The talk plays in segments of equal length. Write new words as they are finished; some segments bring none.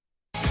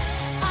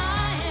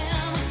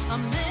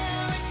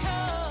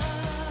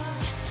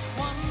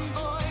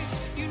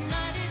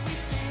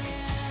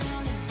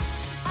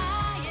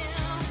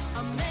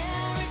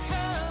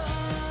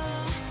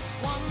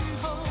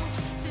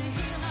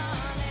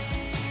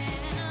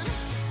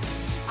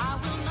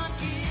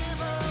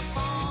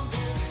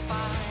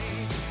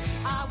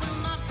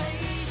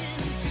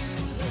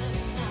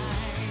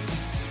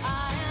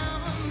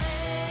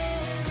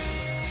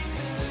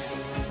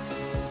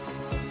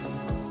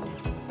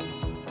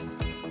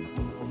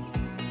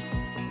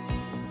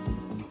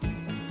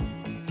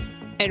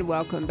And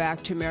welcome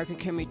back to America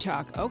Can We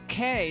Talk.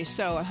 Okay,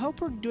 so I hope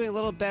we're doing a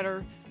little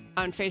better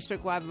on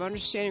Facebook Live. I'm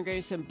understanding we're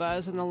getting some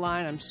buzz on the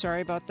line. I'm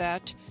sorry about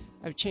that.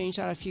 I've changed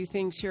out a few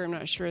things here. I'm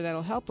not sure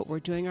that'll help, but we're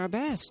doing our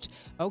best.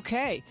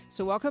 Okay,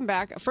 so welcome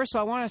back. First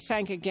of all, I want to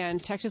thank again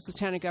Texas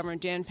Lieutenant Governor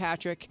Dan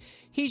Patrick.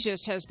 He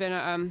just has been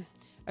a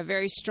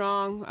very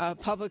strong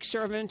public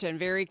servant and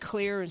very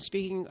clear in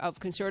speaking of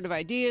conservative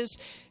ideas.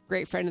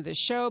 Great friend of this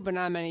show, but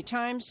not many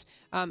times.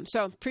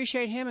 So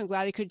appreciate him and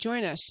glad he could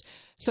join us.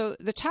 So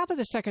the top of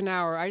the second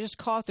hour, I just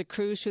call it the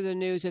Cruise Through the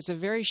News. It's a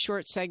very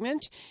short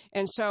segment.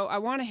 And so I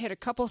want to hit a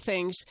couple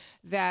things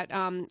that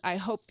I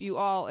hope you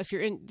all, if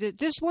you're in,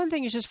 this one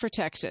thing is just for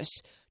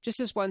Texas. Just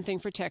this one thing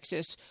for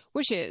Texas,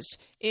 which is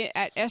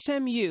at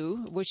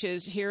SMU, which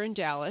is here in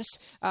Dallas,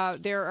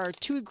 there are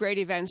two great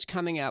events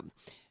coming up.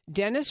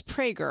 Dennis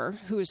Prager,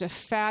 who is a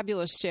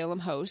fabulous Salem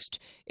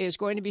host, is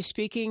going to be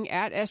speaking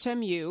at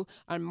SMU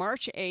on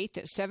March 8th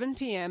at 7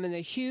 p.m. in the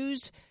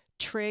Hughes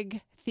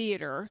Trigg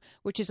Theater,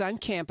 which is on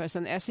campus,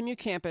 on the SMU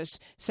campus,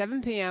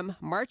 7 p.m.,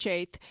 March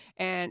 8th.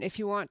 And if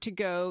you want to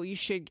go, you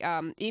should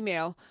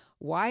email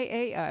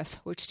YAF,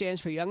 which stands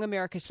for Young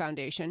America's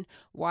Foundation,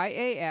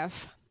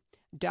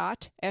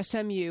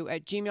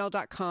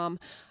 YAF.SMU@gmail.com.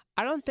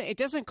 I don't think it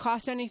doesn't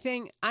cost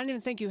anything. I don't even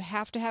think you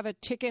have to have a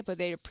ticket, but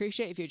they'd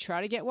appreciate if you try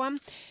to get one.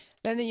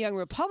 Then the Young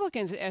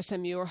Republicans at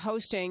SMU are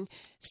hosting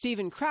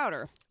Stephen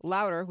Crowder,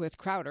 Louder with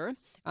Crowder,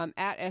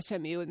 at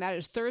SMU, and that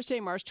is Thursday,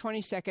 March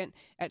 22nd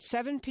at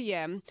 7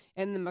 p.m.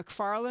 in the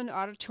McFarland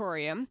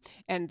Auditorium.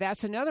 And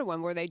that's another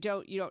one where you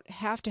don't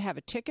have to have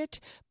a ticket,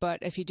 but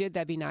if you did,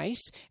 that'd be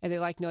nice. And they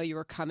know you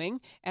were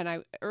coming. And I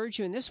urge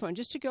you in this one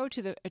just to go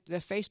to the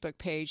Facebook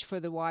page for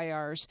the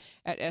YRs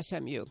at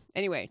SMU.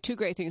 Anyway, two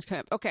great things coming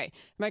up. Okay,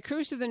 my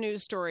cruise through the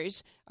news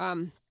stories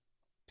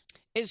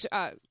is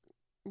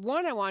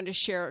one I wanted to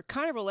share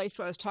kind of relates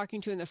to what I was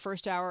talking to in the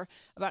first hour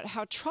about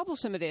how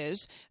troublesome it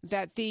is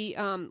that the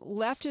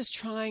left is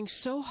trying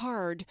so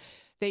hard.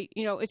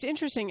 It's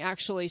interesting,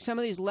 actually, some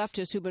of these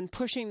leftists who've been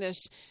pushing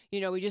this,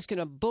 we're just going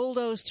to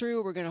bulldoze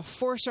through, we're going to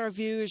force our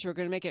views, we're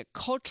going to make it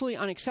culturally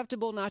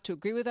unacceptable not to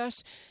agree with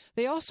us.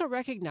 They also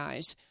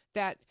recognize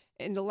that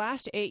in the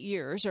last 8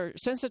 years, or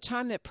since the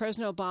time that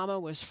President Obama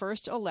was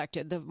first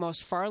elected, the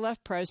most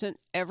far-left president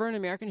ever in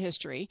American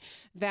history,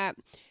 that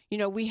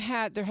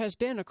there has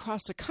been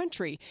across the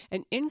country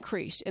an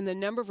increase in the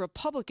number of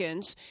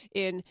Republicans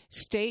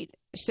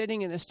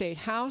sitting in the state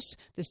House,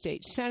 the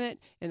state Senate,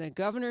 in the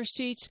governor's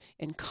seats,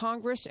 in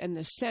Congress, and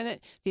the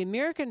Senate. The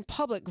American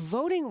public,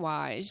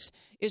 voting-wise,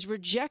 is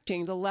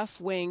rejecting the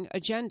left-wing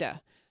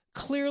agenda.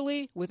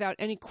 Clearly, without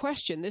any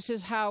question, this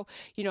is how,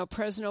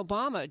 President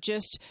Obama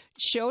just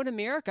showed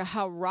America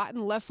how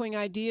rotten left-wing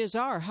ideas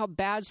are, how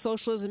bad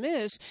socialism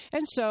is.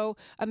 And so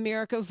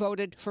America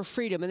voted for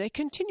freedom, and they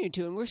continue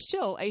to, and we're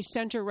still a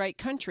center-right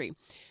country.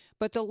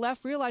 But the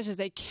left realizes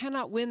they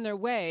cannot win their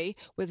way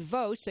with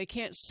votes. They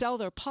can't sell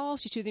their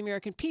policy to the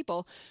American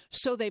people.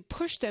 So they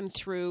push them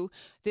through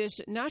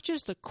this, not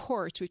just the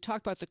courts. We've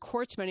talked about the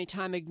courts many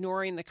times,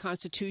 ignoring the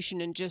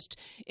Constitution and just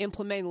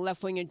implementing the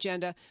left-wing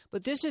agenda.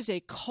 But this is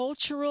a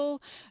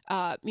cultural,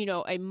 a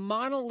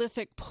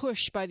monolithic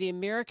push by the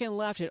American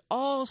left at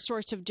all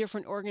sorts of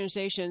different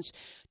organizations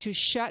to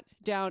shut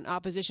down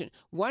opposition.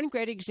 One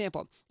great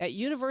example, at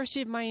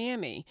University of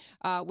Miami,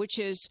 which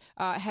has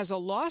a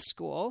law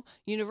school,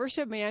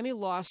 University of Miami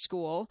Law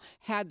School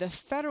had the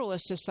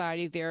Federalist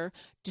Society there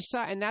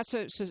decide, and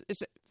it's a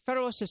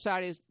Federalist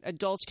Society.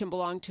 Adults can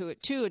belong to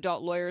it too,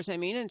 adult lawyers,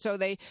 and so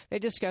they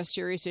discuss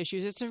serious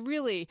issues. It's a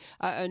really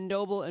a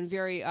noble and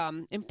very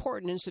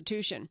important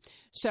institution.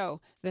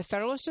 So the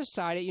Federalist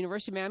Society at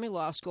University of Miami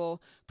Law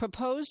School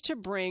proposed to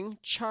bring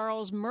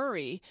Charles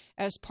Murray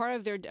as part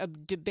of their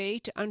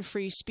debate on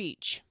free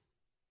speech.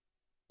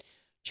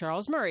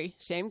 Charles Murray,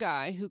 same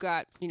guy who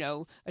got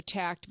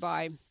attacked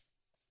by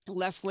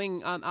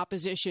left-wing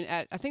opposition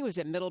at, I think it was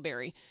at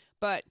Middlebury,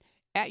 but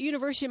at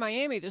University of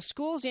Miami, the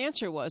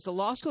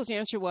law school's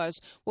answer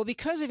was, well,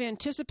 because of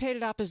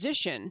anticipated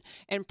opposition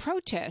and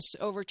protests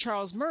over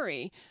Charles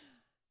Murray,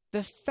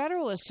 the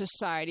Federalist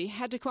Society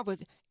had to come up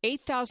with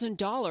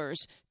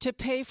 $8,000 to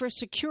pay for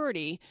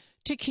security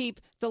to keep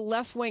the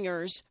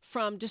left-wingers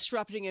from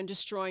disrupting and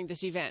destroying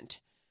this event.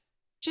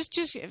 Just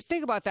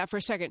think about that for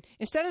a second.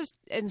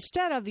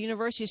 Instead of the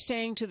university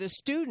saying to the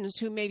students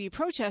who may be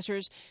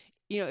protesters,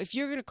 if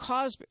you're going to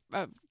cause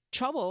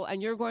trouble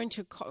and you're going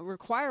to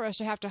require us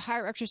to have to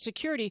hire extra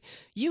security,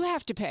 you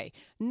have to pay.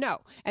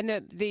 No. And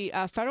the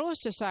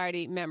Federalist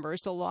Society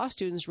members, the law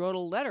students, wrote a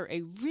letter,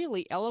 a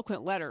really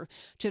eloquent letter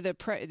to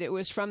that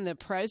was from the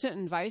president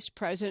and vice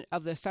president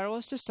of the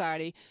Federalist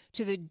Society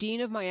to the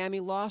dean of Miami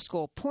Law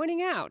School,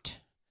 pointing out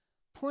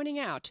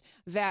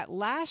that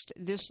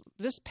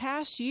this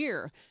past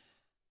year,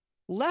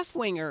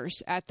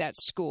 left-wingers at that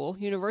school,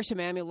 University of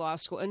Miami Law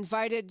School,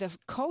 invited the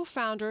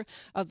co-founder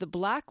of the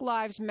Black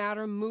Lives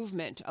Matter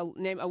movement,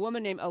 a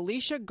woman named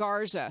Alicia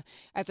Garza,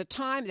 at the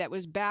time that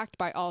was backed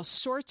by all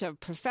sorts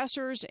of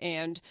professors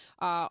and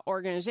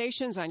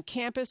organizations on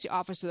campus, the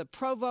Office of the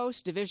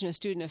Provost, Division of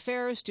Student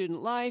Affairs,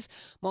 Student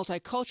Life,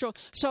 Multicultural.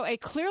 So a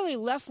clearly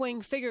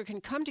left-wing figure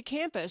can come to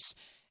campus,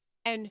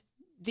 and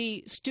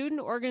the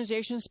student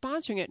organization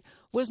sponsoring it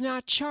was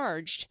not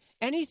charged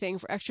anything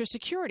for extra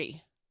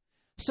security.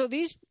 So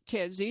these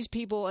kids, these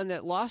people and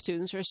the law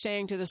students are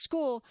saying to the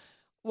school,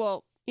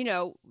 well,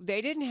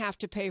 they didn't have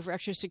to pay for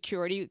extra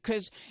security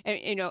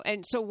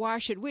and so why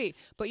should we?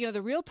 But,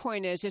 the real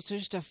point is it's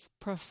just a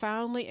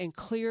profoundly and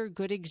clear,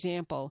 good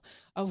example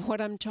of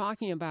what I'm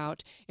talking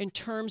about in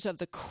terms of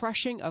the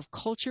crushing of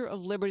culture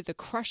of liberty, the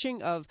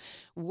crushing of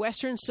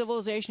Western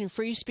civilization and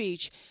free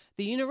speech.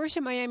 The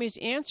University of Miami's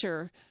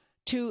answer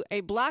to a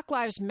Black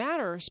Lives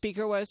Matter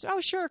speaker was, oh,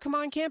 sure, come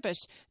on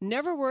campus.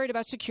 Never worried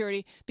about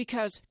security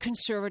because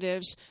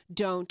conservatives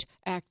don't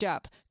act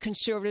up.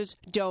 Conservatives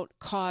don't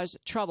cause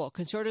trouble.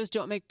 Conservatives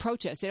don't make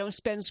protests. They don't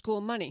spend school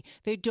money.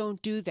 They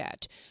don't do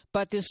that.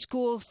 But the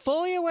school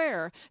fully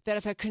aware that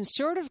if a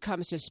conservative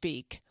comes to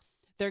speak,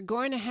 they're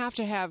going to have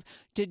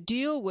to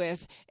deal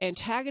with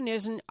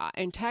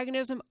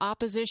antagonism,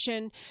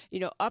 opposition,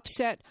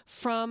 upset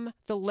from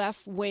the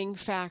left-wing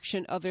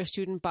faction of their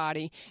student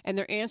body. And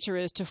their answer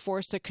is to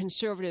force the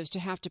conservatives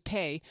to have to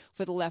pay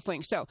for the left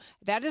wing. So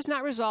that is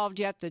not resolved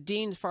yet. The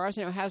dean, as far as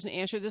I know, hasn't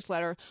answered this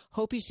letter.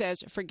 Hope he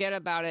says, forget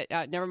about it.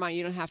 Never mind,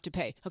 you don't have to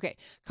pay. Okay,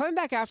 coming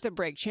back after the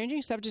break,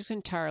 changing subjects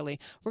entirely,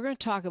 we're going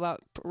to talk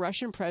about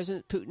Russian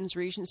President Putin's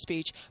recent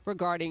speech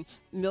regarding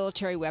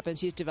military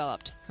weapons he's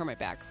developed. Come right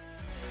back.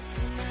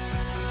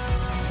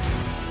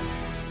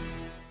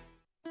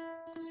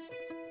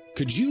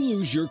 Could you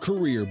lose your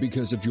career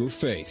because of your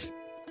faith?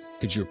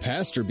 Could your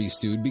pastor be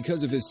sued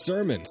because of his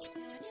sermons?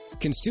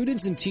 Can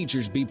students and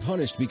teachers be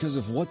punished because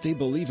of what they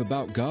believe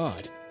about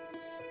God?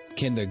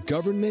 Can the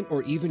government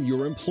or even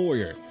your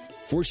employer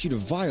force you to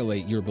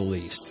violate your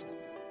beliefs?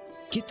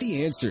 Get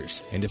the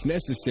answers and, if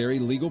necessary,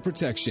 legal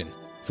protection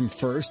from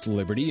First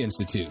Liberty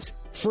Institute.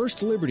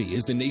 First Liberty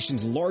is the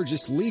nation's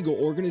largest legal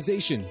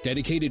organization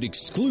dedicated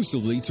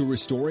exclusively to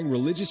restoring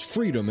religious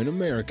freedom in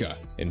America.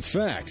 In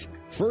fact,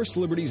 First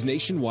Liberty's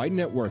nationwide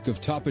network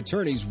of top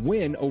attorneys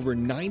win over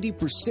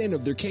 90%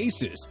 of their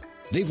cases.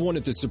 They've won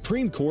at the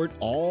Supreme Court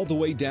all the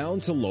way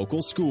down to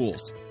local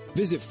schools.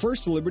 Visit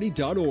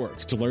firstliberty.org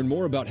to learn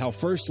more about how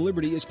First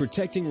Liberty is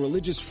protecting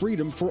religious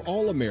freedom for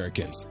all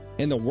Americans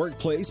in the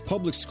workplace,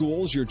 public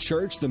schools, your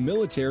church, the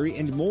military,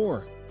 and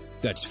more.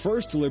 That's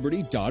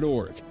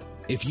firstliberty.org.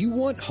 If you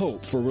want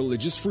hope for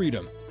religious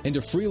freedom and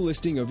a free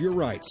listing of your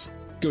rights,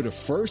 go to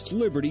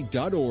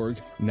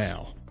firstliberty.org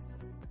now.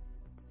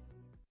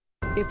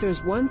 If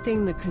there's one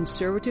thing the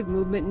conservative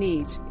movement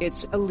needs,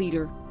 it's a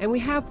leader. And we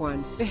have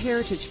one, the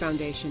Heritage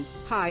Foundation.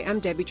 Hi, I'm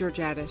Debbie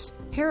Georgatos.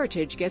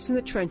 Heritage gets in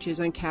the trenches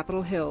on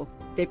Capitol Hill.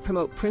 They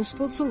promote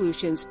principled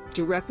solutions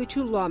directly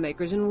to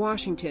lawmakers in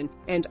Washington,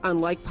 and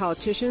unlike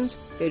politicians,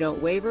 they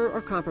don't waver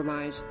or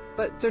compromise.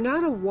 But they're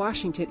not a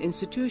Washington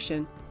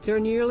institution. There are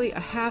nearly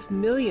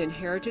 500,000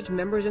 Heritage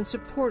members and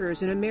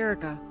supporters in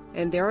America,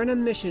 and they're on a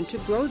mission to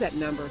grow that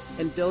number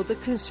and build the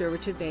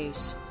conservative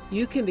base.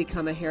 You can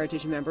become a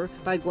Heritage member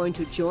by going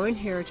to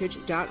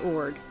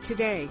joinheritage.org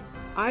today.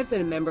 I've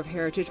been a member of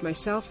Heritage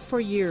myself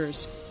for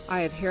years. I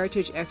have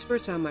Heritage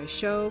experts on my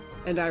show,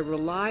 and I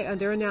rely on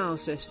their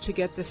analysis to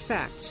get the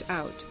facts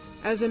out.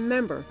 As a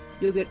member,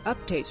 you'll get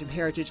updates from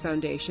Heritage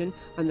Foundation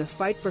on the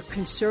fight for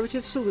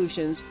conservative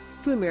solutions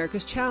to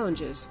America's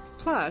challenges.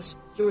 Plus,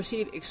 you'll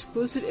receive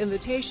exclusive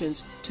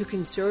invitations to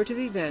conservative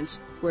events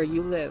where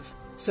you live.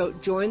 So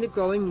join the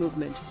growing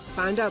movement.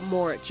 Find out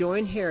more at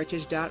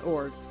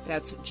joinheritage.org.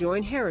 That's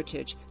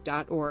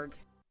joinheritage.org.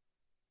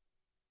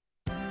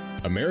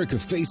 America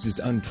faces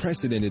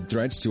unprecedented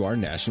threats to our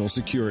national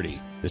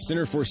security. The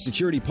Center for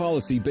Security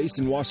Policy, based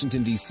in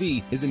Washington,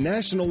 D.C., is a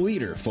national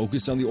leader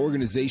focused on the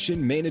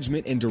organization,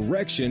 management, and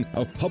direction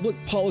of public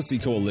policy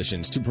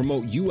coalitions to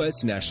promote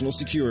U.S. national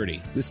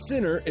security. The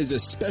center is a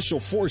special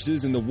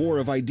forces in the war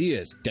of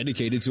ideas,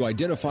 dedicated to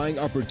identifying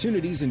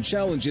opportunities and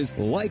challenges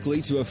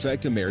likely to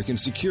affect American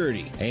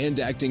security, and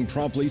acting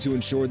promptly to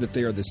ensure that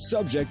they are the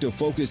subject of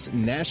focused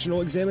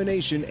national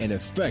examination and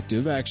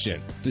effective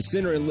action. The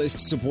center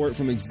enlists support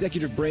from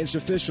executive branch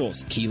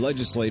officials, key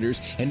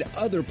legislators, and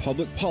other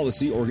public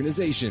policy security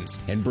organizations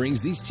and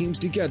brings these teams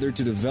together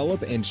to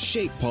develop and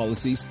shape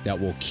policies that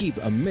will keep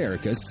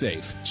America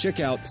safe. Check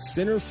out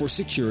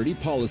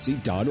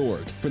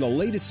centerforsecuritypolicy.org for the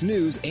latest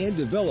news and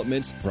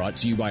developments brought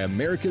to you by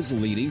America's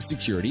leading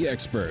security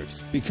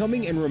experts.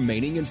 Becoming and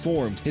remaining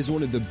informed is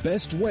one of the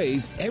best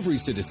ways every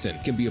citizen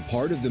can be a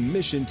part of the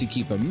mission to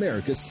keep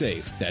America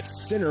safe.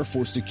 That's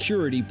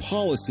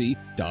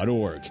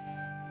centerforsecuritypolicy.org.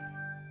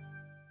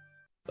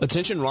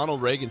 Attention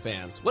Ronald Reagan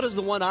fans. What is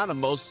the one item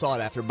most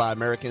sought after by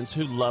Americans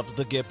who love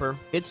the Gipper?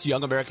 It's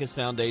Young America's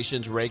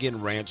Foundation's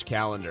Reagan Ranch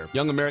Calendar.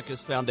 Young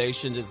America's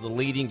Foundation is the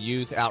leading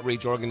youth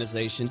outreach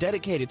organization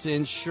dedicated to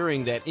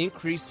ensuring that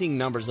increasing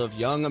numbers of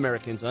young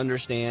Americans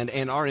understand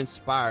and are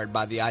inspired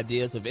by the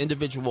ideas of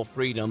individual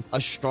freedom, a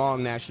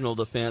strong national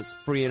defense,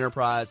 free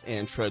enterprise,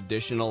 and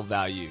traditional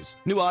values.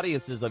 New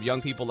audiences of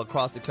young people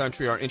across the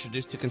country are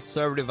introduced to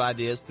conservative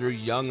ideas through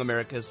Young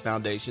America's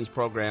Foundation's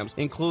programs,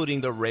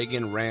 including the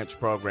Reagan Ranch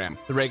program.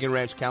 The Reagan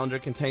Ranch calendar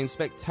contains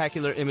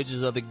spectacular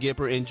images of the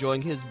Gipper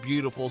enjoying his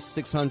beautiful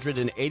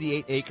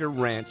 688-acre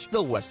ranch,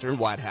 the Western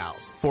White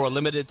House. For a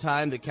limited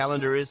time, the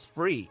calendar is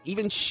free.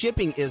 Even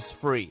shipping is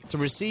free. To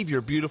receive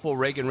your beautiful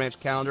Reagan Ranch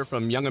calendar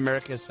from Young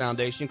America's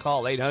Foundation,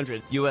 call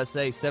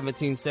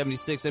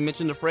 800-USA-1776 and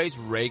mention the phrase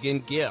Reagan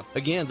Gift.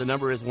 Again, the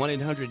number is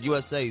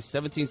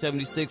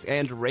 1-800-USA-1776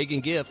 and Reagan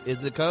Gift is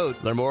the code.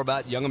 Learn more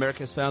about Young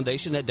America's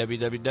Foundation at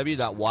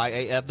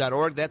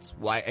www.yaf.org. That's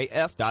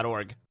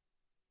yaf.org.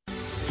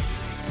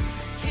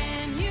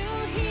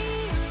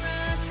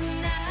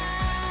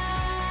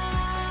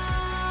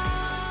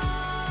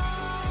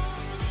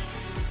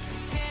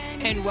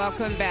 And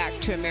welcome back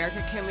to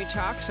America Can We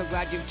Talk. So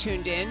glad you've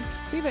tuned in.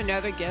 We have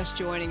another guest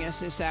joining us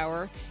this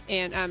hour,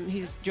 and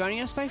he's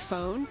joining us by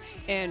phone,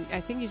 and I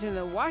think he's in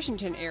the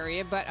Washington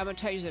area, but I'm going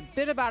to tell you a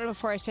bit about him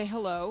before I say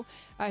hello.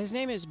 His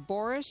name is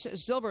Boris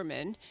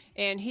Zilberman,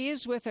 and he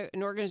is with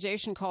an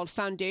organization called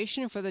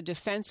Foundation for the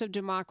Defense of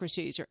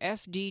Democracies, or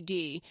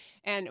FDD.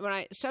 And when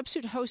I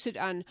substitute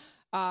hosted on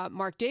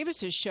Mark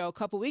Davis's show a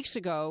couple weeks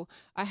ago,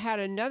 I had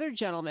another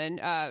gentleman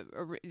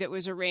that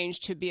was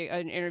arranged to be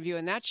an interview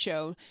in that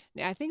show.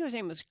 I think his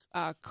name was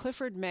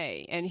Clifford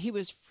May, and he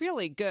was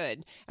really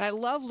good. And I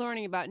love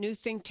learning about new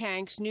think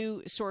tanks,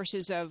 new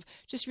sources of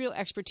just real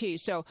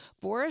expertise. So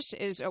Boris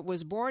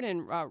was born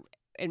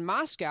in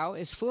Moscow,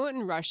 is fluent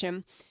in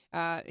Russian,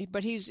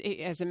 but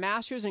he has a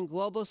master's in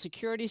global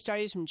security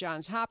studies from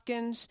Johns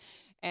Hopkins,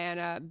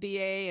 and a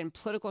BA in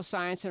political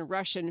science and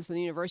Russian from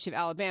the University of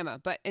Alabama.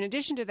 But in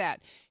addition to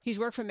that, he's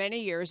worked for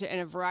many years in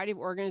a variety of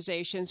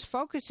organizations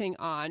focusing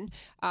on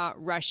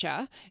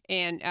Russia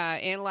and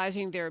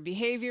analyzing their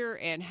behavior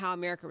and how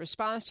America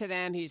responds to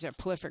them. He's a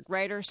prolific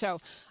writer. So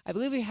I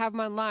believe we have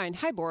him online.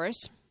 Hi,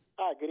 Boris.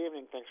 Hi, good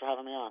evening. Thanks for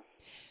having me on.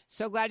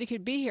 So glad you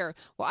could be here.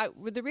 Well,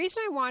 the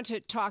reason I wanted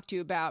to talk to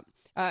you about,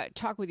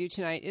 talk with you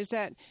tonight is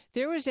that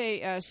there was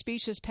a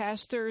speech this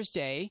past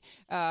Thursday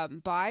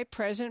by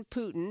President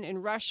Putin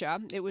in Russia.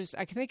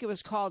 I think it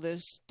was called a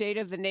State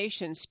of the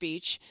Nation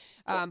speech,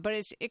 but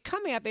it's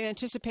coming up in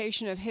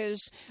anticipation of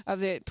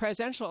the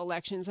presidential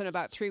elections in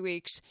about 3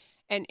 weeks.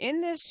 And in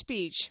this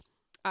speech,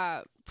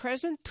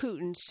 President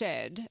Putin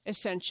said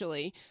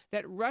essentially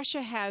that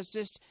Russia has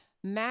this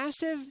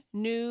massive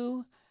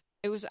new,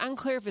 it was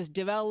unclear if it's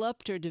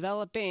developed or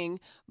developing,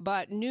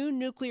 but new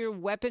nuclear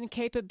weapon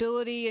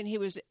capability. And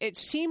it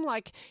seemed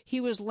like he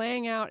was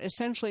laying out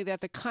essentially that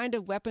the kind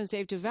of weapons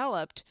they've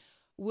developed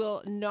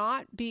will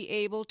not be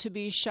able to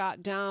be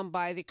shot down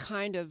by the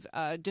kind of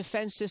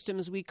defense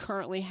systems we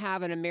currently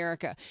have in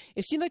America.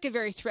 It seemed like a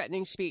very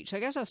threatening speech. So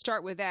I guess I'll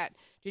start with that.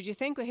 Did you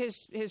think that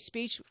his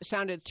speech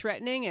sounded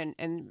threatening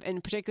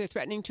and particularly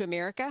threatening to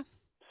America?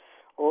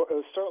 Well, it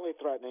was certainly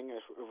threatening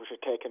if we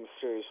should take him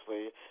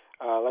seriously.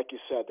 Like you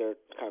said, there are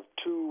kind of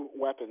two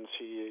weapons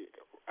he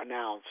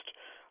announced.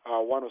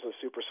 One was a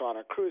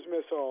supersonic cruise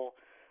missile,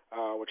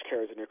 which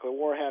carries a nuclear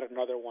warhead.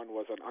 Another one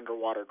was an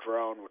underwater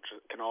drone, which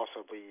can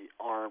also be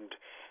armed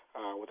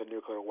with a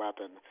nuclear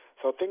weapon.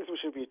 So things we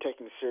should be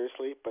taking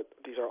seriously, but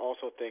these are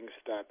also things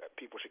that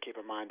people should keep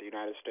in mind. The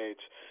United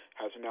States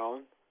has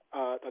known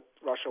that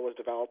Russia was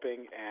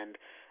developing, and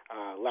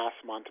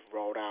last month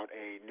rolled out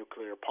a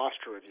nuclear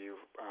posture review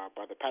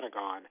by the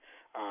Pentagon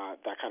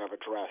that kind of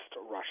addressed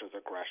Russia's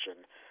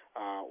aggression.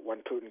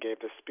 When Putin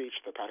gave this speech,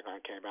 the Pentagon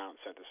came out and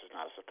said, "This is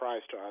not a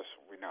surprise to us.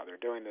 We know they're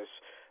doing this.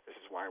 This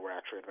is why we're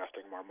actually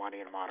investing more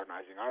money in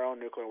modernizing our own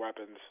nuclear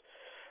weapons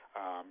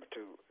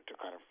to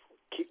kind of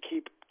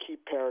keep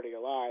parity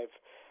alive."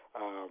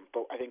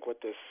 But I think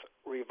what this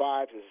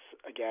revives is,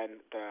 again,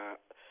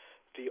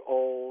 the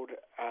old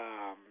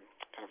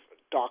kind of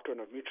doctrine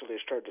of mutually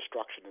assured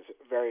destruction is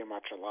very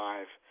much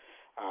alive,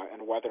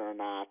 and whether or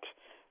not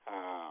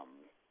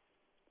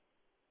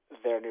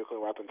their nuclear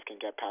weapons can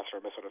get past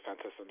our missile defense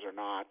systems or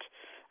not,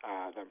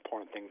 the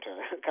important thing to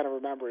kind of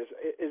remember is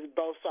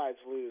both sides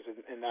lose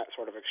in that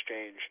sort of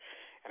exchange.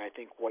 And I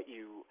think what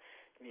you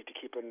need to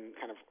keep in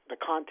kind of the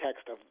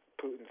context of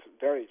Putin's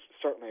very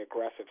certainly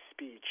aggressive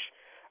speech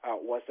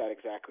was that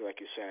exactly like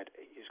you said.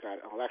 He's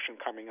got an election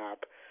coming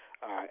up,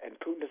 and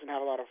Putin doesn't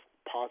have a lot of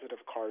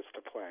positive cards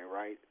to play,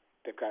 right?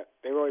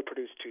 they really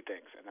produce two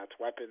things, and that's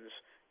weapons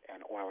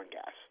and oil and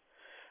gas.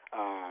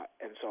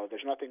 And so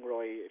there's nothing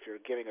really, if you're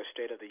giving a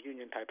State of the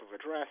Union type of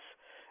address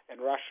in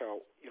Russia,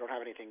 you don't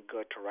have anything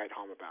good to write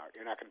home about.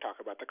 You're not going to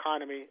talk about the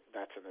economy.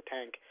 That's in the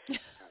tank.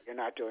 You're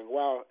not doing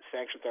well.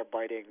 Sanctions are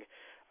biting.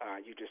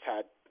 You just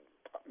had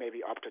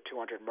maybe up to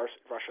 200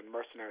 Russian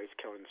mercenaries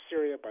killed in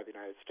Syria by the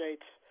United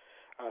States.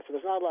 So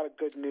there's not a lot of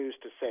good news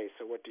to say.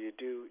 So what do?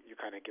 You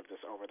kind of give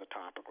this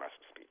over-the-top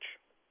aggressive speech.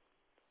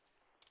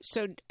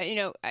 So,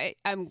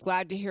 I'm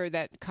glad to hear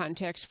that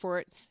context for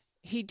it.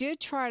 He did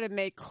try to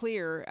make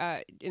clear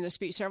in the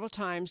speech several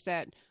times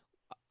that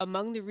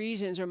among the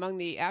reasons or among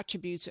the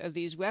attributes of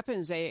these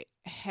weapons they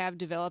have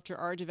developed or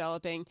are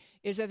developing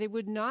is that they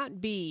would not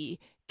be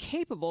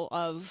capable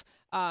of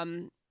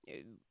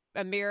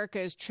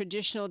America's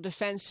traditional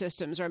defense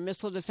systems or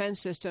missile defense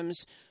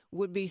systems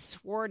would be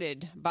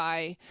thwarted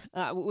by,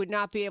 would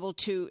not be able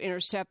to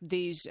intercept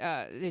these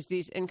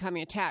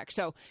incoming attacks.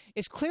 So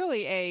it's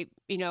clearly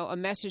a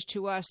message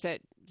to us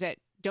that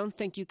don't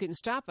think you can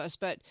stop us.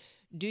 But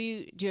do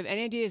you have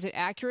any idea? Is it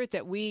accurate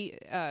that we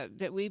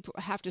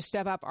have to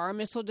step up our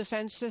missile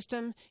defense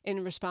system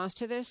in response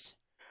to this?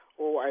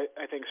 Well,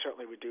 I think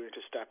certainly we do need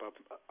to step up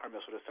our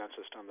missile defense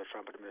system. The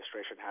Trump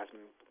administration has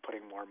been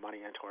putting more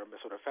money into our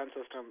missile defense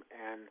system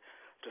and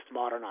just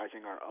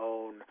modernizing our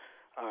own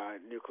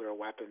nuclear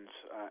weapons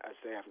as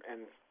they have,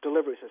 and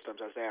delivery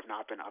systems as they have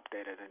not been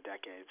updated in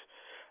decades.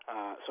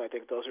 So I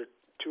think those are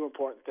two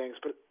important things,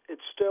 but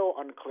it's still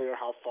unclear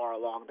how far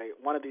along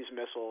one of these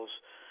missiles,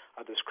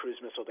 this cruise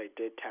missile they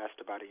did test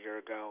about a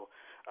year ago.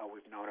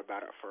 We've known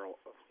about it for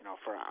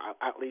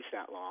at least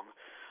that long,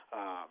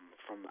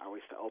 from at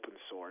least the open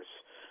source.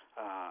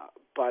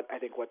 But I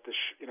think what the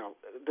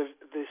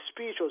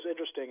speech was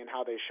interesting in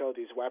how they showed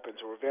these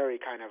weapons were very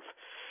kind of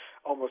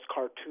almost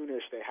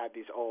cartoonish. They had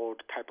these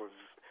old type of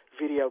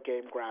video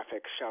game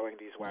graphics showing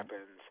these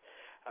weapons,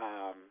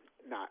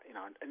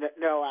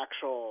 no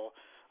actual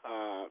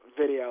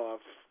video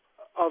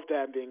of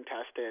them being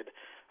tested.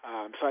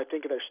 So I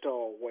think they're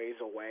still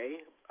ways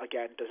away.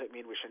 Again, doesn't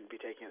mean we shouldn't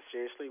be taking it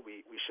seriously.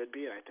 We should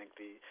be, and I think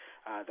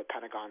the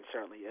Pentagon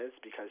certainly is,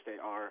 because they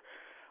are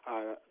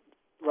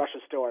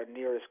Russia's still our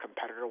nearest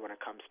competitor when it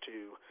comes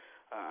to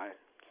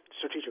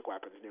strategic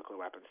weapons, nuclear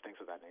weapons, things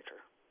of that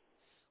nature.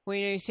 Well,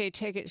 you say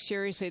take it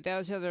seriously. That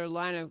was the other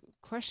line of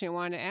questioning I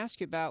wanted to ask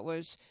you about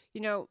was,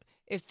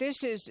 if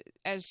this is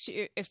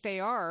if they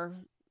are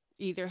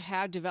either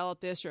have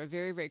developed this or are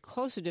very, very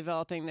close to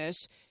developing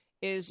this,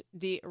 is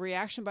the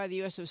reaction by the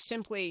U.S. of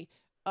simply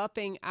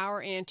upping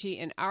our ante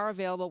and our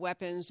available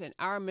weapons and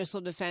our missile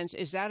defense,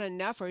 is that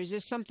enough, or is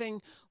this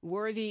something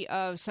worthy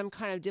of some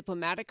kind of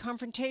diplomatic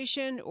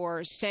confrontation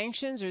or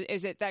sanctions, or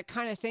is it that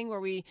kind of thing where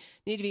we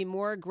need to be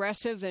more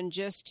aggressive than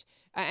just,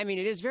 I mean,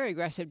 it is very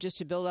aggressive just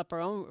to build up our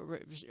own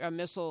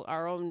missile,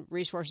 our own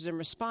resources in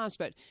response,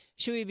 but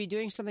should we be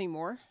doing something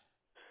more?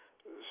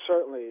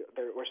 Certainly.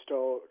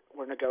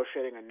 We're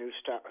negotiating a new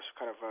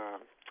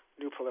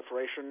new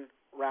proliferation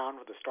round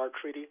with the START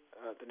treaty,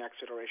 the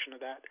next iteration of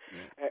that,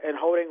 and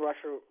holding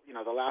Russia.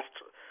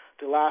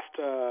 The last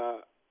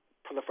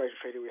proliferation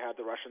treaty we had,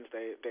 the Russians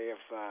they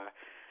have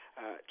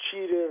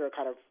cheated or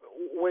kind of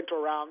went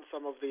around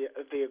some of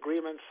the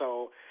agreements,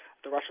 so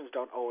the Russians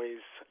don't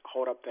always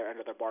hold up their end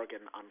of the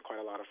bargain on quite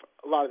a lot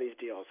of these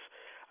deals.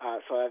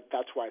 So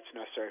that's why it's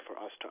necessary for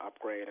us to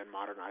upgrade and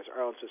modernize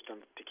our own system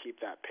to keep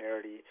that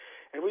parity.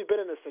 And we've been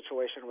in this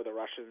situation with the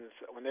Russians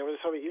when they were the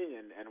Soviet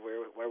Union, and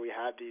where we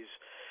had these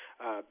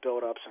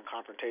build-ups and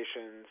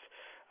confrontations,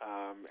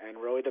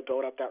 and really the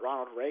build-up that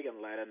Ronald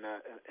Reagan led in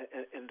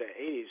the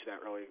 80s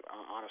that really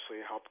honestly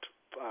helped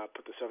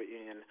put the Soviet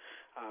Union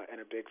in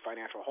a big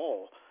financial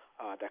hole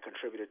that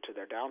contributed to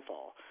their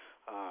downfall.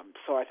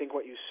 So I think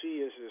what you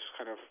see is this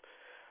kind of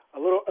a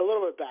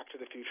little bit back to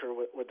the future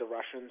with the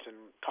Russians,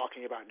 and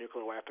talking about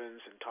nuclear weapons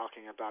and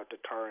talking about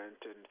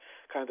deterrent and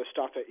kind of the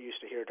stuff that you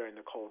used to hear during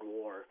the Cold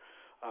War.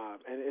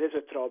 And it is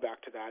a throwback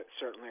to that.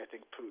 Certainly, I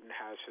think Putin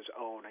has his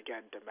own,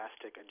 again,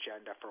 domestic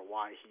agenda for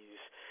why he's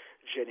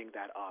ginning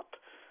that up.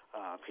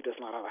 He does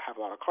not have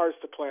a lot of cards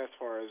to play as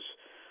far as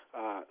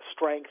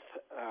strength,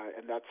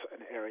 and that's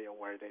an area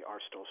where they are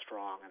still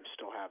strong and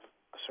still have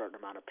a certain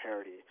amount of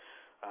parity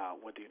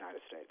with the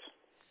United States.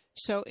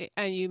 So,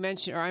 and you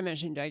mentioned, or I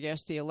mentioned, I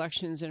guess, the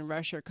elections in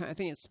Russia, I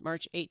think it's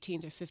March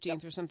 18th or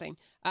 15th or something.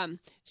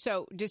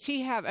 So does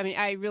he have, I mean,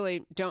 I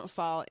really don't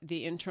follow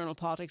the internal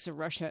politics of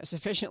Russia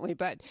sufficiently,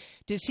 but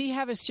does he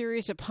have a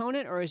serious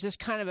opponent, or is this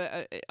kind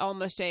of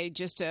almost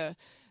just a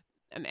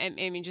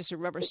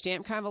rubber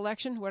stamp kind of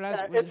election?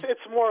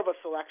 It's more of a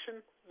selection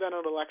than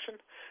an election.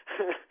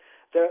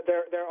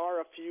 There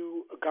are a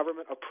few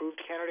government-approved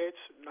candidates.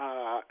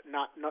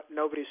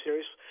 Nobody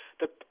serious.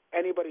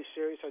 Anybody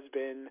serious has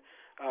been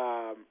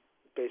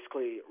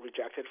basically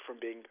rejected from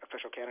being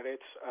official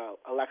candidates.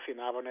 Alexei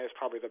Navalny is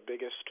probably the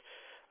biggest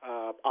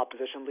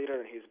opposition leader,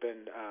 and he's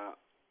been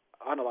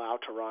unallowed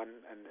to run,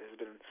 and has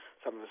been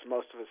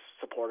most of his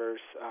supporters,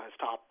 his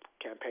top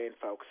campaign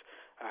folks,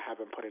 have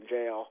been put in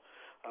jail.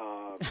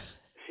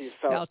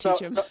 I'll teach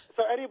him.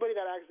 So anybody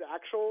that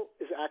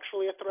is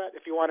actually a threat,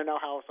 if you want to know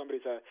how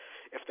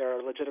if they're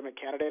a legitimate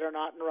candidate or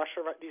not in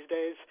Russia these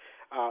days,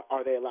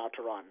 are they allowed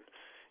to run?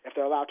 If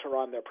they're allowed to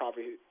run, they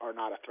probably are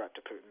not a threat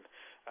to Putin.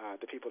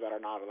 The people that are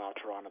not allowed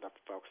to run are the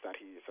folks that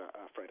he's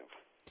afraid of.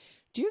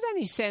 Do you have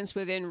any sense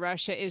within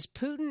Russia, is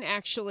Putin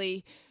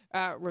actually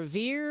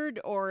revered,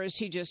 or is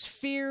he just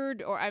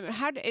feared? Or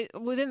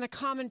within the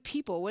common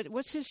people,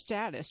 what's his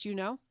status? Do you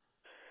know?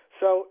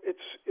 So it's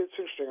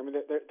interesting. I mean,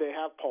 they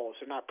have polls.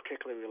 They're not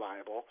particularly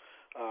reliable.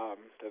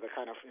 They're the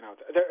kind of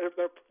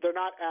they're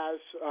not as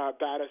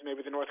bad as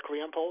maybe the North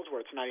Korean polls, where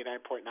it's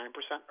 99.9%.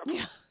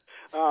 Yeah.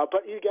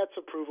 But he gets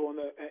approval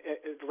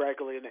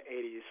regularly in the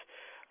 80s.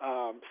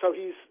 So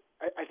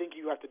I think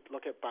you have to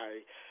look at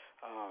by.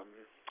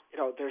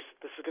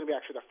 This is going to be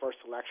actually the first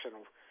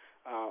election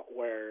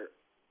where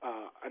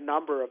a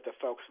number of the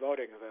folks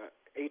voting, the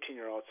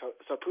 18-year-olds,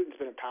 so Putin's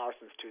been in power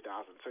since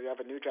 2000. So you have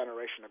a new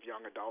generation of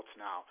young adults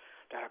now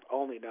that have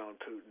only known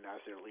Putin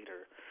as their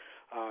leader.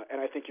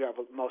 And I think you have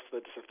most of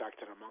the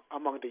disaffected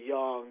among the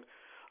young,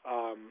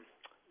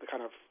 the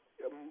kind of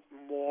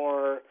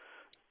more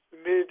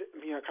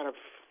kind of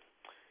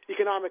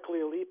economically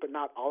elite but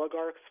not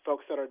oligarchs,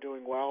 folks that are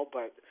doing well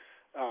but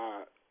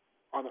are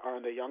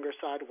on the younger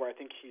side. Where I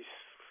think he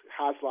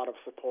has a lot of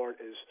support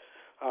is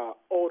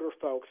older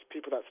folks,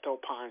 people that still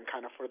pine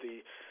kind of for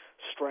the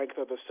strength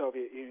of the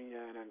Soviet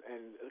Union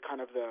and kind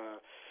of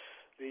the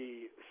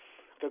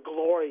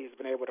glory he's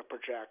been able to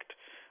project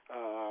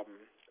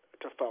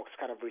to folks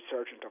kind of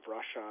resurgent of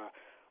Russia.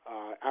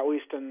 At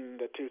least in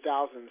the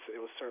 2000s, it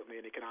was certainly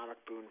an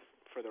economic boon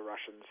for the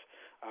Russians.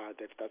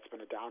 That's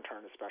been a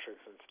downturn, especially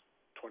since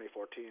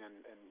 2014 and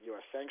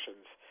U.S.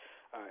 sanctions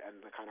and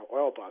the kind of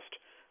oil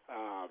bust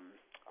on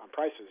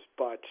prices.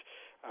 But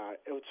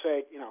it would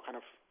say, kind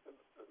of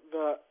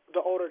the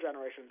older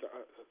generations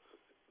are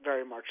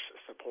very much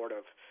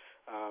supportive,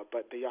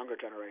 but the younger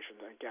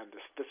generations, again,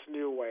 this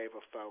new wave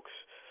of folks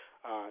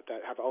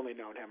that have only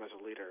known him as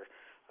a leader,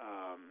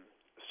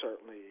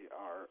 certainly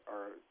are.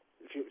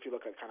 If you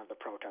look at kind of the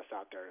protests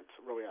out there, it's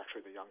really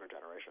actually the younger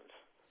generations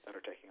that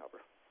are taking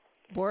over.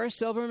 Boris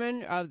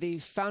Zilberman of the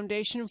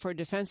Foundation for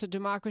Defense of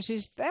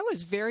Democracies. That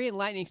was very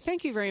enlightening.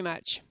 Thank you very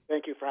much.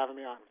 Thank you for having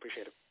me on.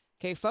 Appreciate it.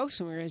 Okay, folks,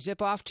 we're going to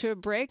zip off to a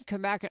break,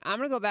 come back, and I'm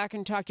going to go back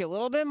and talk to you a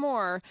little bit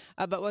more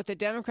about what the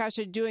Democrats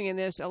are doing in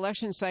this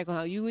election cycle,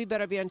 how we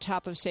better be on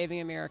top of saving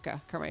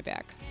America. Come right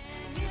back.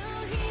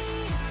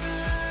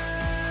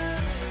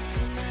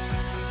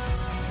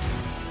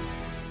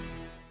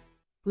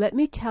 Let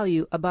me tell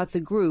you about the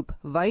group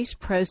Vice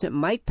President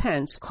Mike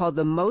Pence called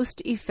the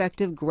most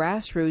effective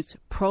grassroots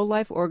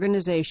pro-life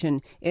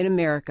organization in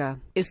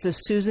America. It's the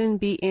Susan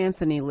B.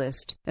 Anthony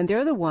list, and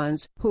they're the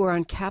ones who are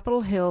on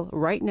Capitol Hill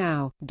right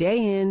now, day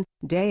in,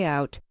 day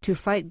out, to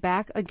fight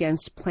back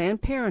against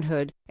Planned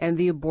Parenthood and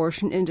the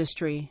abortion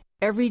industry.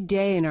 Every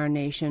day in our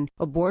nation,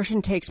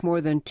 abortion takes more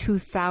than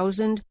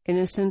 2,000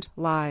 innocent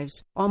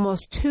lives,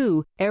 almost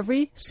 2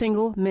 every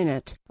single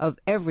minute of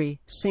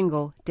every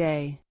single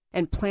day.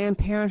 And Planned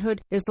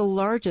Parenthood is the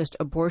largest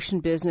abortion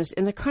business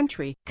in the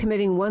country,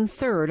 committing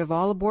 1/3 of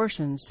all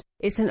abortions.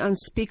 It's an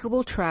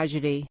unspeakable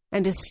tragedy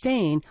and a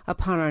stain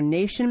upon our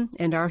nation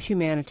and our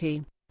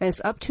humanity. And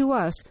it's up to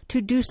us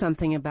to do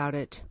something about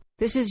it.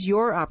 This is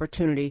your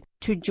opportunity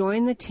to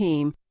join the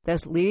team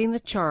that's leading the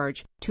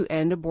charge to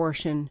end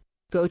abortion.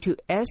 Go to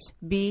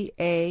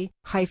sba-list.org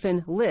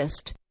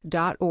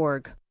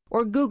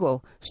or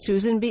Google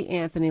Susan B.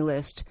 Anthony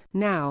List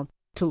now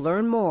to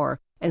learn more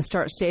and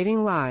start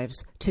saving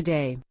lives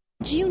today.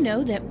 Do you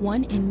know that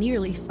 1 in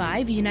nearly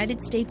 5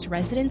 United States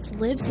residents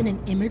lives in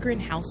an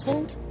immigrant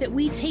household? That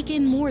we take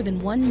in more than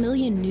 1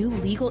 million new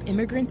legal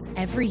immigrants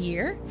every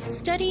year?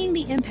 Studying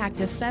the impact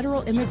of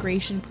federal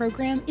immigration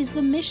program is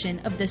the mission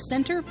of the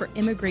Center for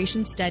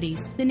Immigration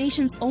Studies, the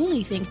nation's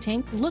only think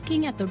tank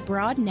looking at the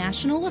broad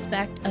national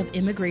effect of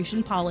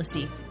immigration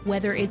policy.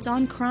 Whether it's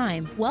on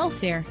crime,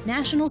 welfare,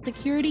 national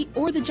security,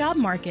 or the job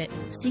market,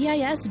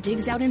 CIS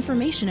digs out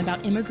information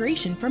about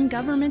immigration from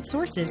government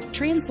sources,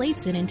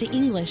 translates it into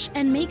English,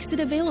 and makes it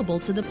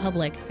available to the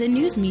public, the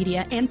news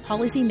media, and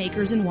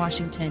policymakers in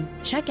Washington.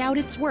 Check out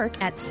its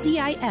work at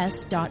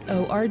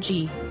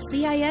CIS.org.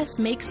 CIS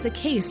makes the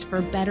case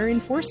for better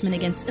enforcement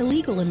against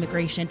illegal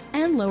immigration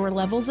and lower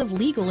levels of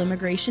legal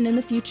immigration in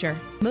the future.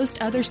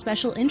 Most other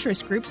special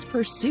interest groups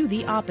pursue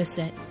the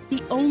opposite.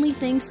 The only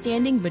thing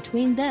standing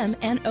between them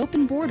and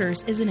open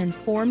borders is an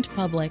informed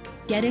public.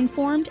 Get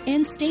informed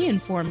and stay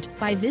informed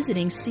by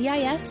visiting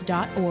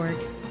CIS.org.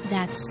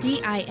 That's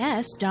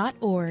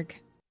CIS.org.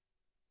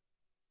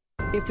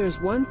 If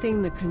there's one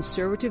thing the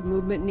conservative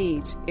movement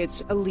needs,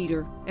 it's a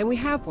leader. And we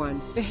have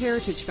one, the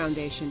Heritage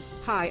Foundation.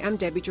 Hi, I'm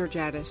Debbie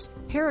Georgatos.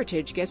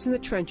 Heritage gets in the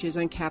trenches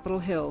on Capitol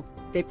Hill.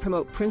 They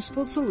promote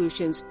principled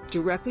solutions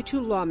directly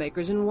to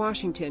lawmakers in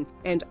Washington,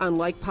 and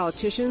unlike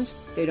politicians,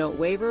 they don't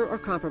waver or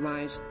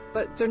compromise.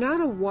 But they're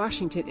not a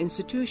Washington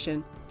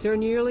institution. There are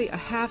nearly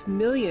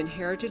 500,000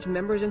 Heritage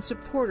members and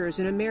supporters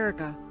in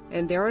America,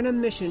 and they're on a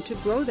mission to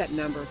grow that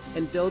number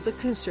and build the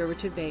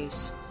conservative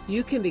base.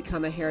 You can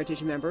become a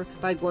Heritage member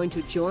by going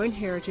to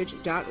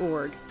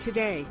joinheritage.org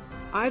today.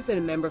 I've been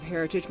a member of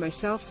Heritage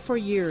myself for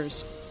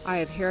years. I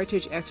have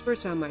Heritage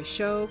experts on my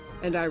show,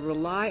 and I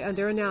rely on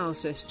their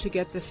analysis to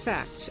get the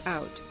facts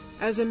out.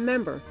 As a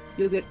member,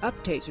 you'll get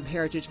updates from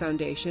Heritage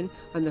Foundation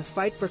on the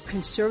fight for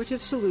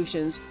conservative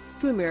solutions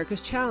to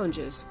America's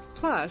challenges.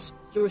 Plus,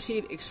 you'll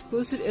receive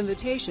exclusive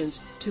invitations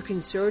to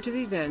conservative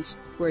events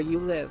where you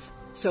live.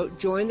 So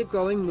join the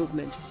growing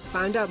movement.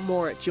 Find out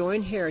more at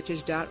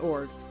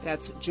joinheritage.org.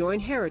 That's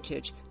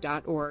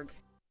joinheritage.org.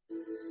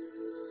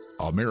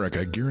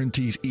 America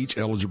guarantees each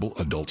eligible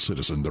adult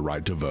citizen the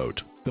right to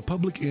vote. The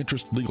Public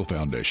Interest Legal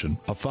Foundation,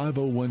 a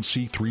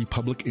 501c3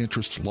 public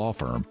interest law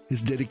firm,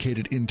 is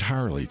dedicated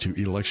entirely to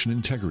election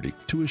integrity,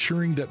 to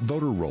assuring that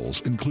voter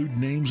rolls include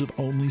names of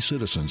only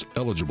citizens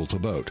eligible to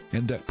vote,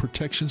 and that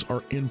protections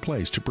are in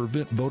place to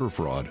prevent voter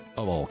fraud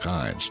of all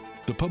kinds.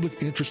 The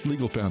Public Interest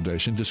Legal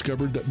Foundation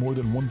discovered that more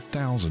than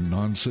 1,000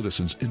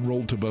 non-citizens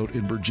enrolled to vote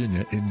in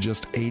Virginia in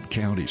just 8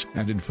 counties,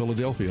 and in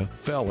Philadelphia,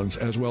 felons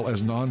as well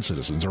as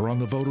non-citizens are on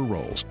the voter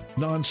rolls.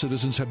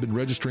 Non-citizens have been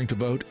registering to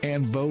vote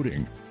and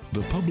voting.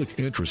 The Public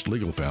Interest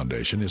Legal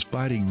Foundation is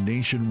fighting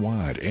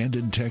nationwide and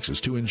in Texas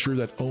to ensure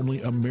that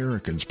only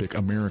Americans pick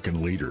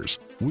American leaders.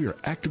 We are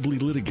actively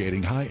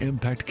litigating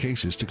high-impact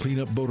cases to clean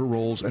up voter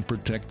rolls and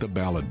protect the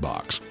ballot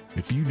box.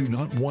 If you do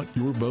not want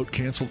your vote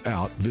canceled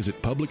out,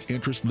 visit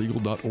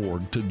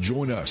publicinterestlegal.org to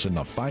join us in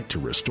the fight to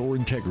restore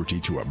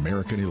integrity to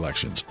American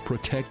elections.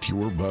 Protect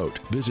your vote.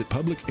 Visit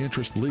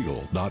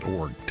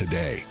publicinterestlegal.org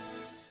today.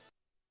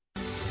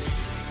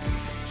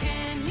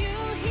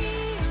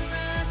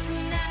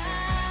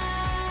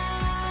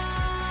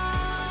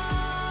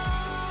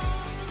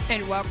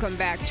 And welcome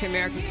back to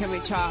America Can We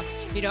Talk.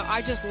 You know,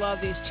 I just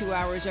love these 2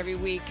 hours every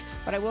week,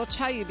 but I will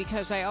tell you,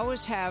 because I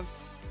always have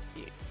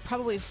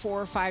probably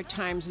 4 or 5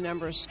 times the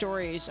number of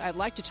stories I'd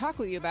like to talk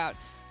with you about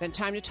than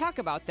time to talk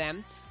about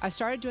them, I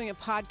started doing a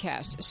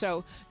podcast.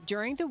 So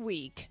during the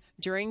week,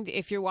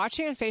 if you're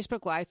watching on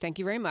Facebook Live, thank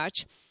you very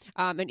much.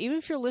 And even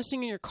if you're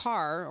listening in your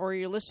car or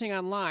you're listening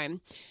online,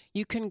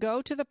 you can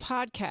go to the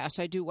podcast.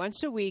 I do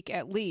once a week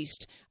at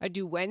least. I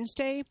do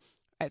Wednesday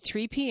at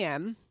 3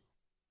 p.m.,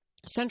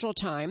 Central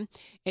Time,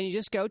 and you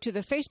just go to the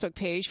Facebook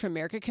page for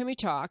America Can We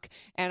Talk,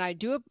 and I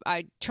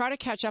try to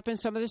catch up in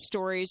some of the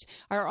stories,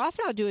 or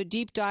often I'll do a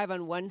deep dive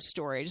on one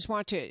story. I just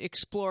want to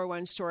explore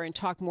one story and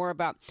talk more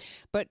about.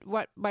 But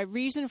what my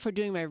reason for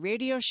doing my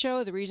radio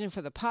show, the reason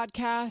for the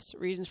podcast, the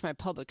reasons for my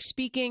public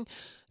speaking,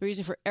 the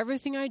reason for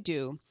everything I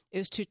do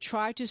is to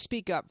try to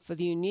speak up for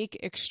the unique,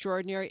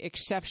 extraordinary,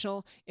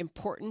 exceptional,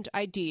 important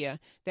idea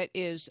that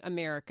is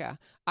America.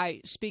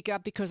 I speak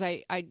up because I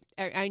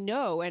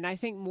know, and I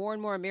think more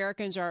and more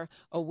Americans are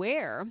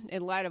aware,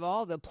 in light of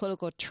all the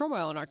political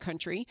turmoil in our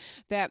country,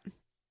 that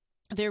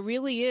there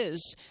really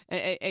is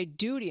a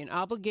duty, an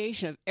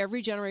obligation of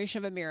every generation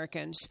of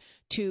Americans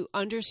to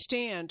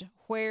understand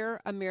where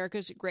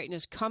America's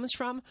greatness comes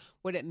from,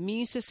 what it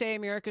means to say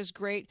America's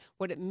great,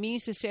 what it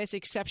means to say it's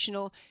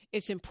exceptional.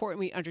 It's important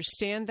we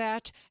understand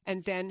that,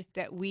 and then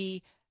that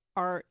we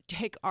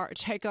take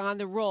on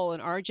the role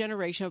in our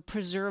generation of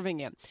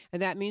preserving it.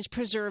 And that means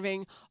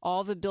preserving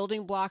all the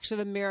building blocks of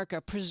America,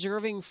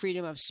 preserving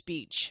freedom of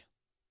speech,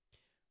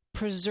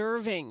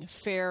 preserving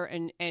fair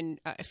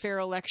fair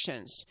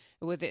elections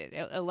with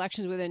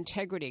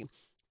integrity,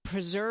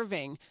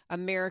 preserving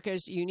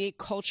America's unique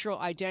cultural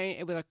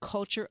identity with a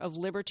culture of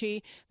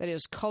liberty that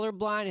is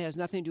colorblind. It has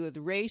nothing to do with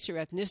race or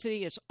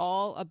ethnicity. It's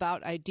all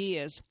about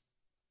ideas,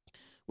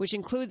 which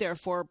include,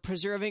 therefore,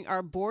 preserving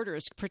our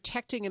borders,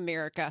 protecting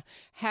America,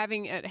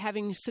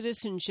 having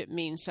citizenship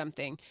mean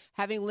something,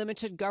 having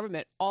limited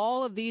government.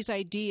 All of these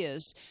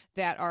ideas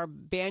that are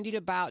bandied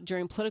about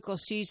during political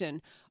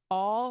season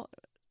all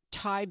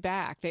tie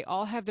back. They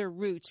all have their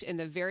roots in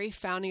the very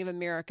founding of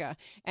America,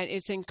 and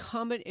it's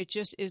incumbent. It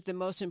just is the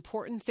most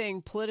important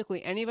thing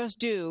politically any of us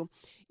do,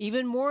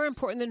 even more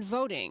important than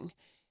voting,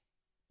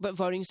 but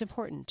voting is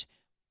important.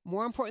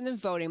 More important than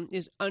voting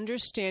is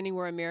understanding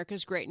where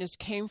America's greatness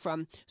came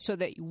from, so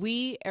that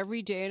we,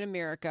 every day in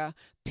America,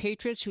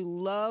 patriots who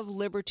love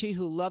liberty,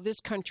 who love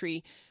this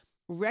country,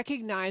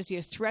 recognize the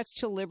threats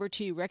to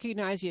liberty,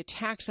 recognize the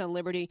attacks on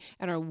liberty,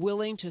 and are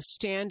willing to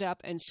stand up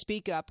and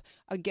speak up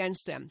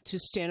against them, to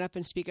stand up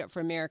and speak up for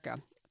America.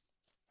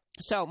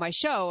 So my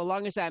show, as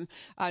long as I'm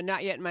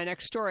not yet in my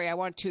next story, I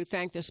want to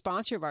thank the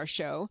sponsor of our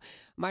show.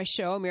 My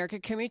show, America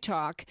Can We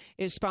Talk,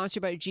 is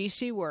sponsored by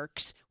GC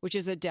Works, which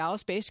is a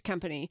Dallas-based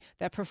company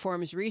that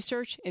performs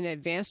research in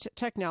advanced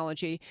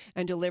technology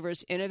and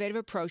delivers innovative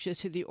approaches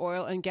to the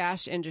oil and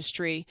gas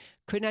industry.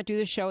 Could not do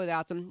the show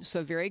without them,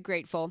 so very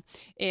grateful.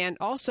 And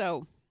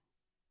also,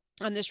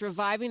 on this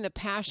Reviving the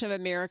Passion of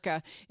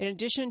America, in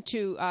addition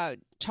to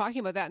talking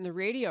about that in the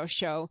radio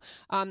show.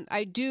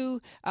 I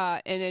do,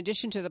 in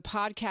addition to the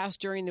podcast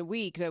during the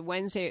week, the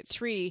Wednesday at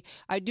 3,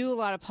 I do a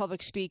lot of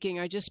public speaking.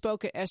 I just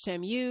spoke at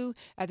SMU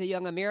at the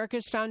Young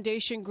Americas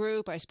Foundation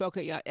group. I spoke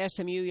at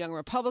SMU Young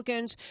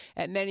Republicans,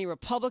 at many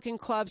Republican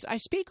clubs. I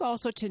speak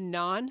also to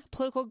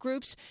non-political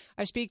groups.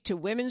 I speak to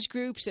women's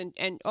groups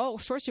and all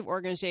sorts of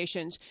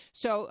organizations.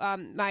 So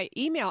my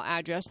email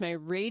address, my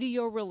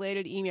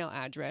radio-related email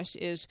address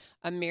is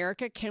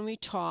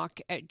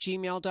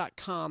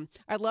americacanwetalk@gmail.com.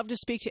 I'd love to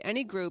speak to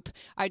any group.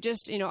 I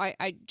just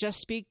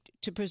speak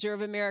to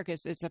preserve America.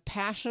 It's a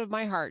passion of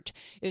my heart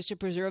is to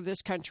preserve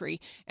this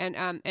country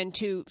and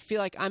to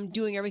feel like I'm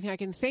doing everything I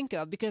can think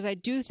of, because I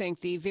do think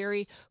the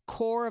very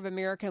core of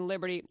American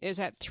liberty is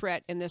at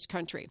threat in this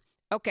country.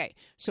 Okay,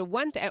 so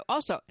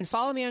also, and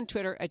follow me on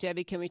Twitter at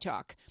Debbie Can We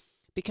Talk,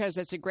 because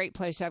that's a great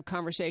place to have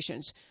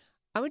conversations.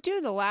 I'm going to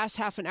do the last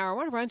half an hour. I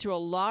want to run through a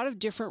lot of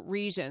different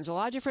reasons, a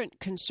lot of different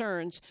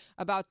concerns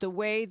about the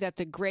way that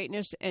the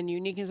greatness and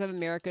uniqueness of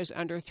America is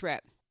under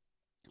threat.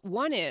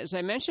 One is,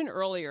 I mentioned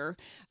earlier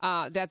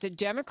that the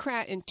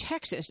Democrat in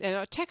Texas,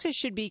 and Texas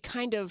should be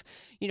kind of,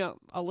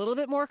 a little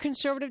bit more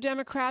conservative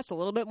Democrats, a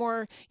little bit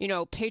more,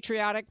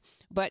 patriotic.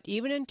 But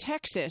even in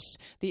Texas,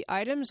 the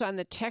items on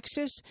the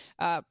Texas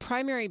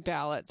primary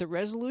ballot, the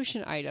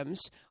resolution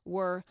items,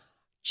 were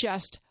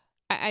just,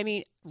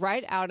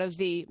 right out of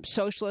the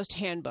socialist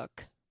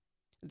handbook.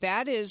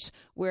 That is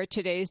where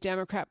today's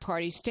Democrat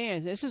Party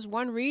stands. This is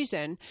one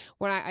reason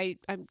when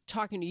I'm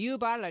talking to you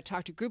about it, I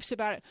talk to groups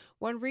about it,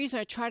 one reason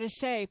I try to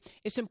say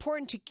it's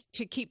important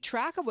to keep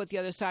track of what the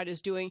other side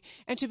is doing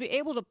and to be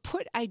able to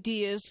put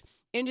ideas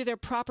into their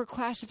proper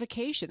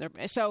classification.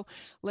 So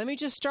let me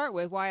just start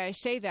with why I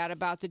say that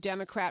about the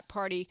Democrat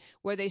Party,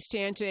 where they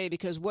stand today,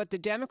 because what the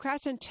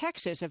Democrats in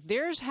Texas, if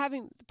they're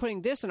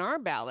putting this in our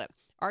ballot,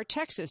 our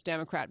Texas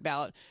Democrat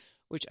ballot,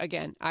 which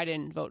again, I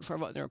didn't vote for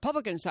the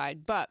Republican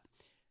side, but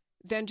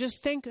then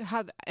just think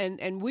how,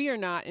 and we are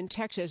not in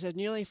Texas as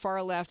nearly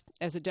far left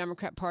as the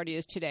Democrat Party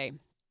is today.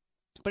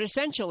 But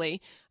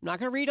essentially, I'm not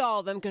going to read all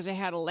of them because they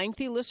had a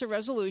lengthy list of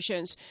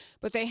resolutions,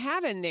 but they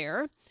have in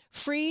there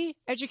free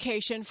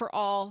education for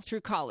all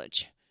through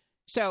college.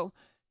 So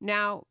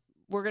now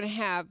we're going to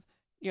have,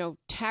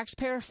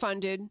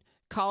 taxpayer-funded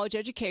college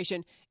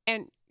education,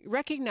 and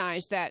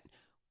recognize that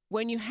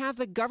when you have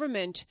the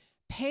government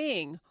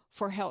paying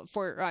for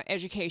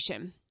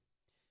education,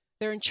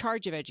 they're in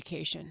charge of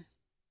education.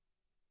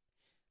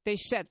 They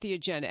set the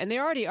agenda, and they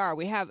already are.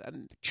 We have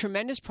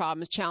tremendous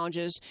problems,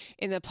 challenges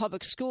in the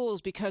public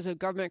schools because of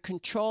government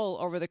control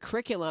over the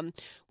curriculum,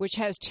 which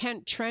has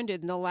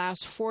trended in the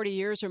last 40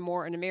 years or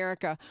more in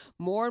America.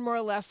 More and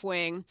more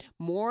left-wing,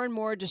 more and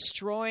more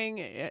destroying,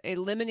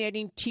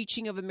 eliminating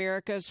teaching of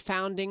America's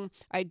founding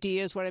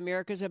ideas, what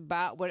America's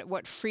about,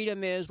 what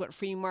freedom is, what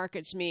free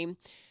markets mean.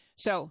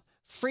 So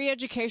free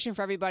education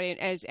for everybody, and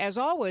as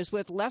always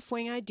with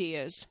left-wing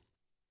ideas,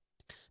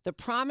 the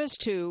promise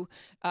to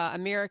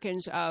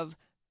Americans of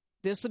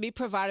this will be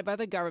provided by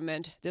the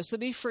government, this will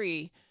be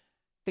free.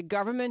 The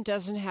government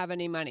doesn't have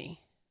any money.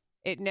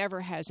 It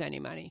never has any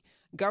money.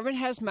 Government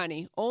has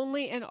money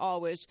only and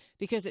always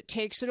because it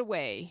takes it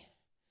away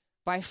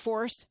by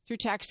force through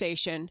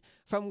taxation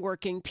from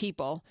working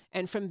people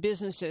and from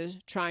businesses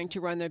trying to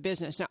run their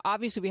business. Now,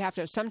 obviously, we have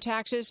to have some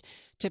taxes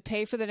to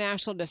pay for the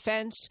national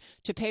defense,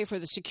 to pay for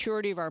the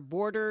security of our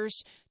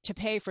borders, to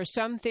pay for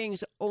some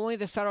things only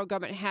the federal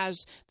government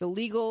has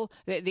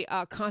the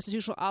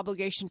constitutional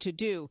obligation to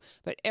do.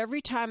 But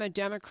every time a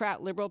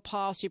Democrat liberal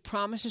policy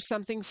promises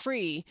something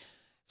free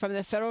from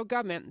the federal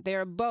government, they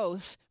are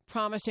both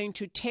promising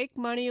to take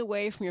money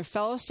away from your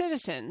fellow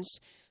citizens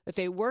that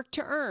they work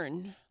to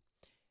earn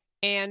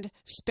and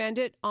spend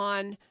it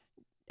on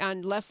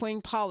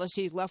left-wing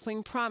policies,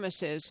 left-wing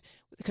promises,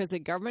 because the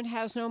government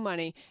has no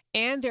money,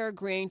 and they're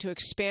agreeing to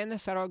expand the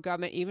federal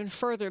government even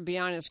further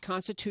beyond its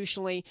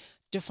constitutionally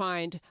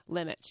defined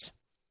limits.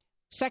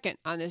 Second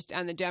on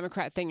the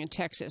Democrat thing in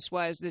Texas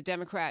was the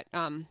Democrat,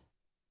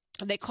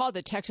 they called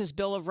the Texas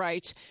Bill of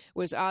Rights,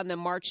 was on the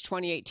March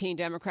 2018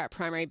 Democrat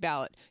primary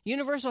ballot.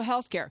 Universal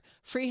health care,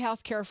 free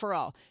health care for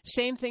all.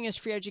 Same thing as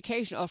free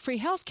education. Free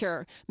health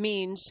care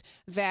means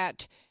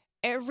that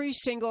every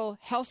single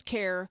health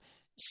care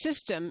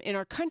system in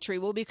our country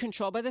will be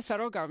controlled by the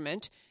federal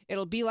government.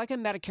 It'll be like a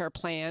Medicare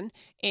plan,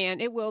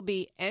 and it will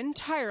be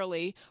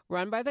entirely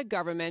run by the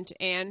government,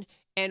 and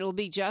it'll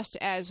be just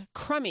as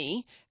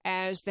crummy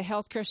as the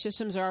healthcare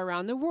systems are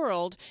around the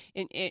world.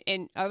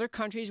 In other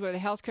countries where the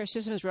healthcare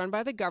system is run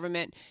by the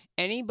government,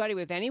 anybody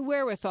with any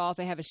wherewithal, if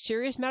they have a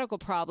serious medical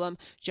problem,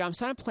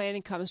 jumps on a plane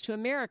and comes to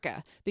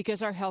America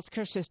because our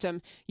healthcare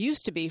system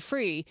used to be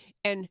free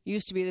and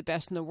used to be the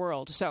best in the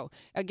world. So,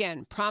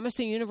 again,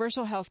 promising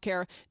universal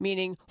healthcare,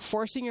 meaning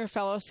forcing your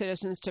fellow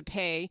citizens to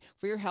pay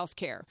for your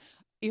healthcare.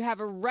 You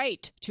have a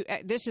right to,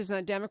 this is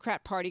the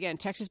Democrat Party, again,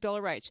 Texas Bill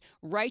of Rights,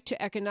 right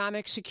to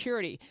economic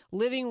security,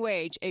 living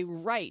wage, a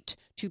right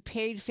to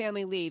paid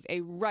family leave,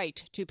 a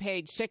right to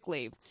paid sick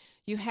leave.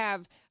 You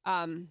have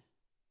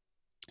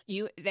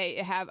They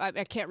have.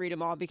 I can't read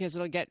them all because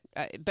it'll get.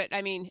 But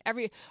I mean,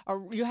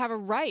 you have a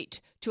right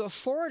to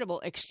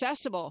affordable,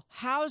 accessible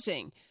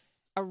housing.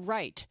 A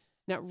right.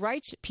 Now,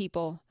 rights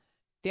people.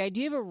 The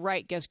idea of a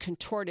right gets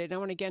contorted. I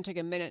want to again take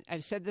a minute.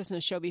 I've said this in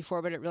the show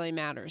before, but it really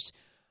matters.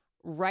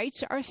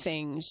 Rights are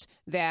things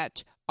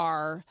that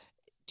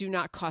do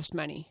not cost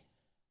money.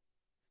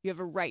 You have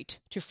a right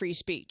to free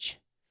speech.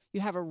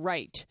 You have a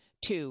right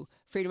to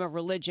freedom of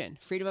religion,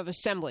 freedom of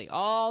assembly,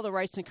 all the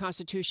rights in the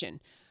Constitution.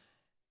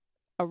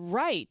 A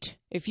right,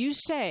 if you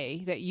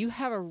say that you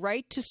have a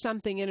right to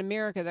something in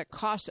America that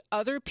costs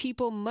other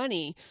people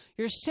money,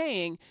 you're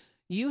saying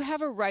you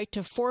have a right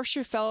to force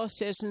your fellow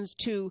citizens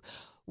to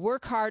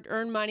work hard,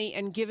 earn money,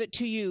 and give it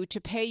to you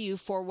to pay you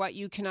for what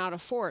you cannot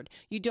afford.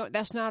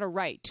 That's not a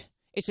right.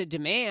 It's a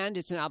demand,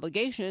 it's an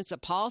obligation, it's a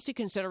policy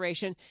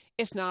consideration.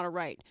 It's not a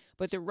right.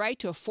 But the right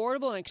to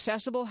affordable and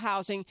accessible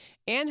housing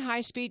and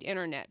high-speed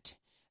internet.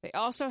 They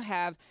also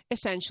have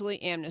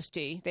essentially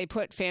amnesty. They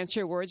put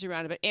fancier words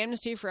around it, but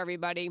amnesty for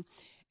everybody.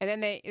 And then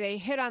they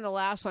hit on the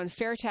last one,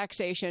 fair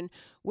taxation,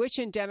 which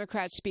in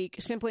Democrats speak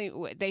simply,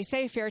 they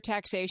say fair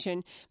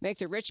taxation, make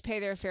the rich pay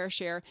their fair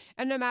share.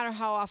 And no matter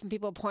how often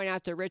people point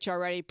out the rich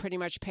already pretty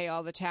much pay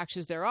all the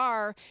taxes there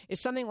are,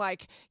 it's something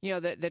like,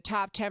 the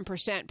top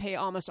 10% pay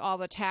almost all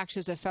the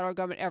taxes the federal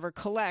government ever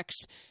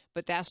collects.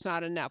 But that's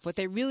not enough. What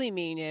they really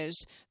mean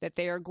is that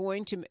they are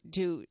going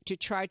to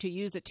try to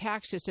use the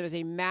tax system as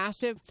a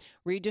massive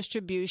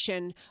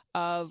redistribution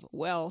of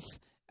wealth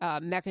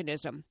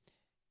mechanism.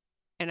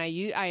 And I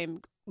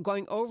am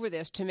going over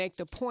this to make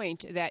the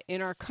point that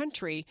in our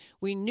country,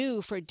 we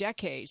knew for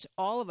decades,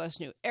 all of us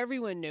knew,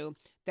 everyone knew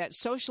that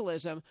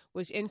socialism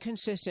was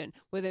inconsistent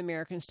with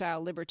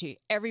American-style liberty.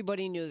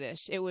 Everybody knew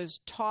this. It was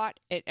taught,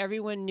 and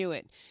everyone knew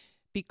it.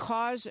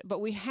 But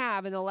we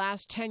have in the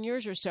last 10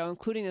 years or so,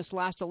 including this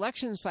last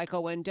election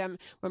cycle when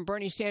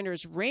Bernie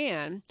Sanders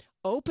ran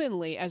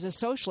openly as a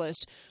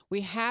socialist,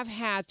 we have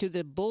had, through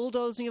the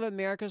bulldozing of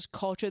America's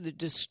culture, the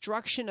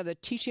destruction of the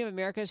teaching of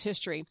America's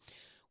history,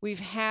 we've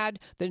had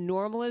the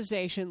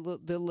normalization,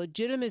 the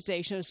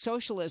legitimization of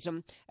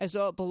socialism as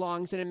though it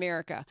belongs in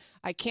America.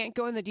 I can't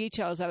go in the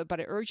details of it, but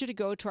I urge you to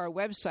go to our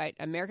website,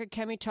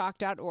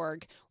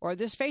 americacanwetalk.org, or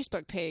this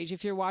Facebook page.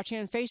 If you're watching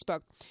on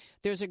Facebook,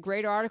 there's a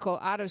great article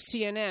out of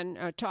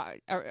CNN,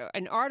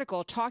 an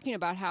article talking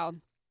about how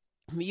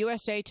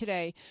USA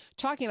Today,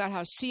 talking about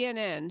how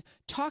CNN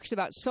talks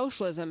about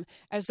socialism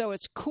as though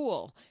it's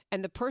cool.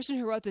 And the person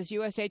who wrote this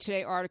USA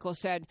Today article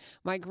said,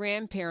 my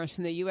grandparents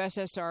from the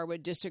USSR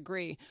would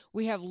disagree.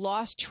 We have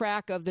lost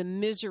track of the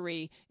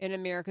misery in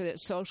America that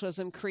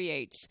socialism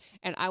creates.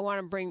 And I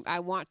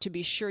want to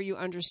be sure you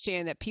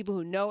understand that people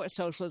who know what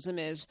socialism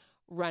is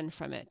run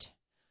from it.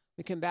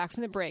 We come back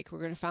from the break. We're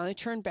going to finally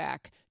turn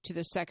back to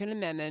the Second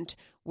Amendment,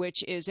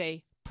 which is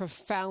a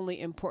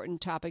profoundly important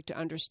topic to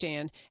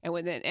understand, and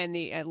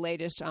the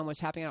latest on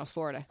what's happening out of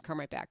Florida. Come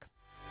right back.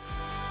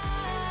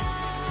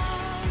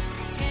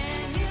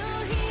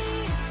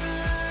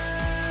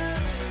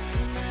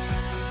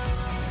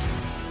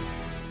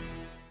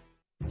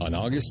 On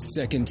August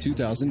 2nd,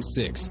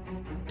 2006,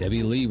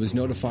 Debbie Lee was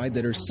notified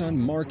that her son,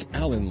 Mark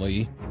Allen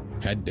Lee,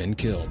 had been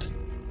killed,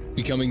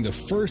 becoming the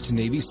first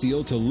Navy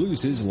SEAL to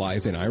lose his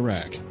life in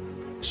Iraq.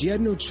 She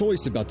had no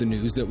choice about the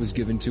news that was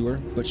given to her,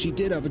 but she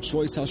did have a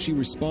choice how she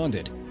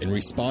responded. In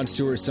response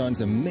to her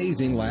son's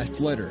amazing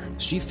last letter,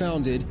 she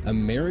founded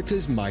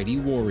America's Mighty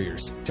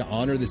Warriors to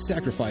honor the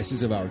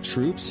sacrifices of our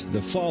troops,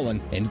 the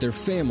fallen, and their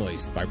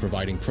families by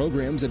providing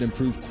programs that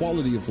improve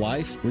quality of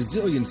life,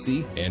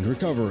 resiliency, and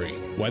recovery.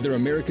 Whether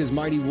America's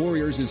Mighty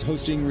Warriors is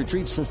hosting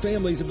retreats for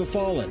families of the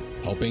fallen,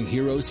 helping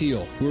heroes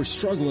heal who are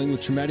struggling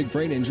with traumatic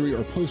brain injury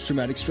or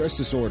post-traumatic stress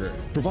disorder,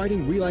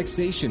 providing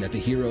relaxation at the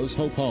Heroes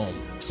Hope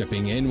Home,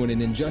 stepping in when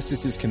an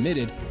injustice is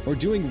committed, or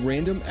doing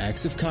random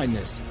acts of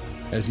kindness.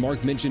 As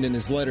Mark mentioned in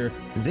his letter,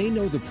 they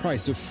know the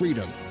price of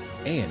freedom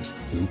and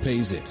who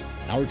pays it.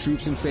 Our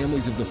troops and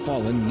families of the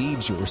fallen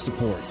need your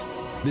support.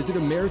 Visit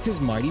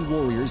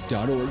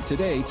americasmightywarriors.org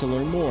today to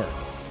learn more.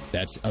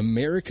 That's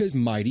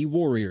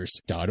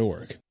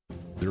americasmightywarriors.org.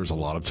 There's a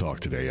lot of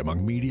talk today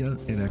among media,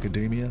 in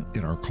academia,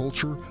 in our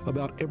culture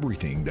about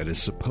everything that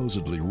is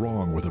supposedly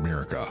wrong with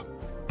America.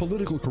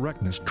 Political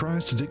correctness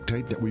tries to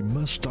dictate that we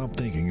must stop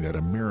thinking that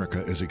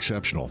America is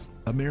exceptional.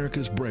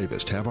 America's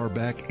bravest have our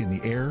back in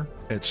the air,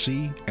 at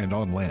sea, and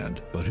on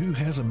land. But who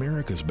has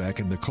America's back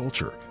in the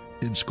culture?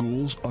 In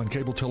schools, on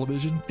cable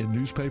television, in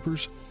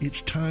newspapers?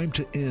 It's time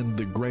to end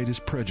the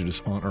greatest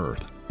prejudice on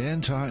earth,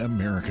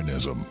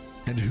 anti-Americanism.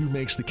 And who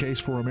makes the case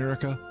for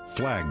America?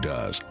 FLAG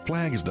does.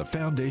 FLAG is the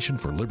foundation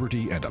for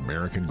liberty and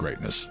American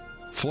greatness.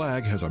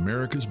 FLAG has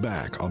America's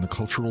back on the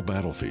cultural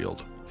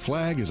battlefield.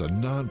 FLAG is a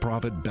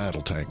non-profit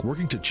battle tank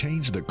working to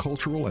change the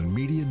cultural and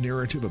media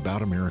narrative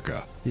about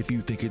America. If you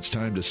think it's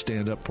time to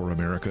stand up for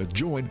America,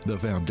 join the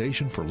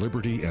Foundation for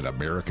Liberty and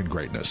American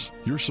Greatness.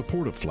 Your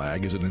support of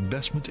FLAG is an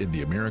investment in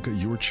the America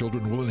your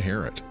children will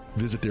inherit.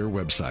 Visit their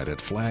website at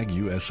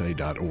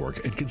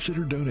flagusa.org and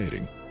consider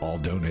donating. All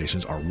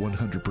donations are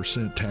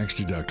 100% tax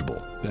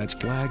deductible. That's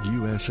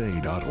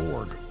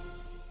flagusa.org.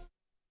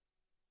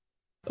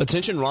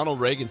 Attention Ronald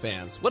Reagan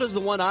fans. What is the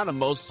one item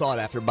most sought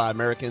after by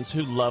Americans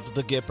who love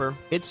the Gipper?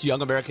 It's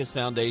Young America's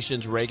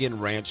Foundation's Reagan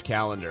Ranch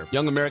Calendar.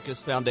 Young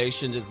America's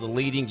Foundation is the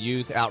leading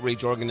youth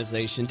outreach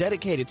organization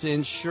dedicated to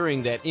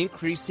ensuring that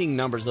increasing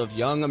numbers of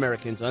young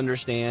Americans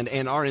understand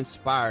and are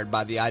inspired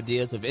by the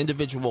ideas of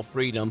individual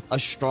freedom, a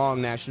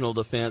strong national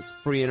defense,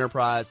 free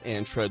enterprise,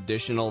 and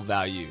traditional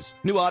values.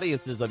 New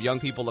audiences of young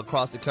people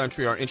across the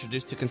country are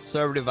introduced to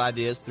conservative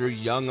ideas through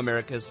Young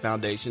America's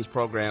Foundation's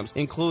programs,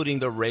 including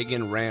the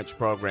Reagan Ranch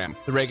program.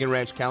 The Reagan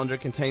Ranch calendar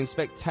contains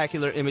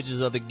spectacular images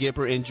of the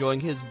Gipper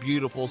enjoying his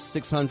beautiful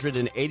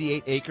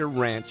 688-acre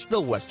ranch, the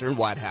Western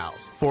White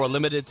House. For a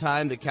limited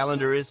time, the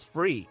calendar is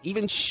free.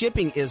 Even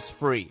shipping is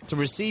free. To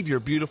receive your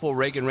beautiful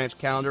Reagan Ranch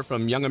calendar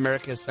from Young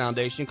America's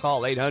Foundation,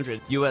 call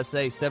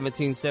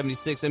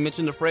 800-USA-1776 and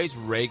mention the phrase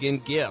Reagan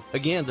Gift.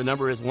 Again, the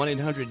number is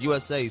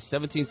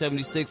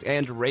 1-800-USA-1776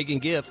 and Reagan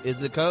Gift is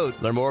the code.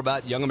 Learn more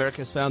about Young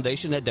America's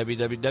Foundation at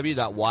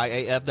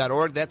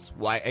www.yaf.org. That's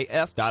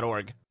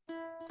yaf.org.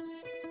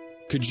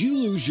 Could you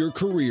lose your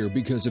career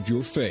because of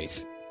your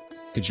faith?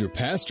 Could your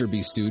pastor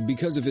be sued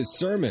because of his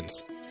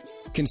sermons?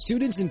 Can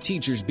students and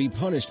teachers be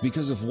punished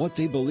because of what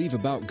they believe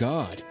about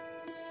God?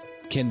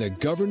 Can the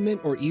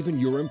government or even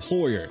your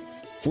employer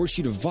force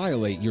you to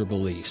violate your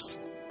beliefs?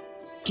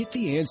 Get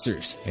the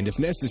answers and, if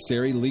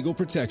necessary, legal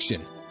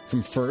protection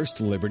from First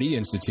Liberty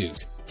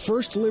Institute.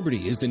 First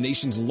Liberty is the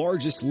nation's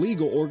largest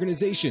legal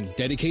organization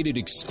dedicated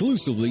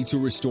exclusively to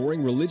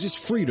restoring religious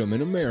freedom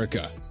in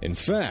America. In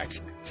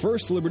fact,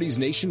 First Liberty's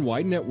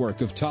nationwide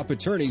network of top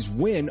attorneys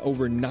win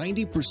over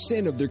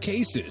 90% of their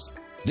cases.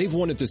 They've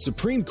won at the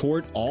Supreme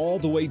Court all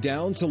the way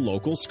down to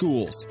local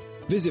schools.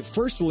 Visit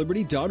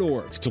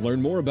firstliberty.org to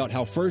learn more about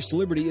how First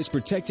Liberty is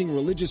protecting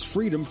religious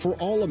freedom for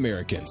all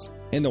Americans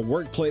in the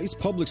workplace,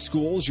 public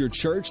schools, your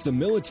church, the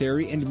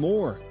military, and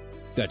more.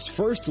 That's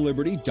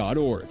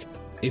firstliberty.org.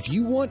 If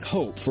you want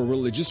hope for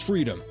religious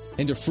freedom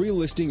and a free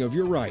listing of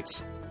your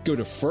rights, go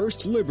to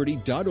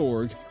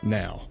firstliberty.org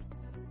now.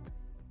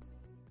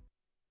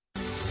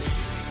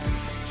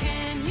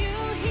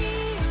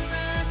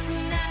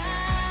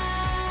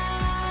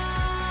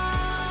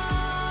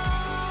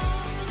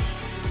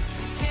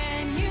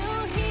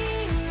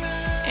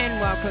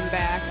 Welcome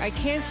back. I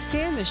can't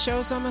stand the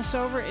show's almost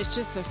over. It's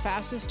just the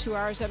fastest 2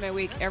 hours of my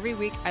week. Every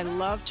week, I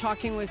love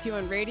talking with you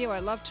on radio. I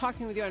love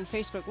talking with you on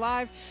Facebook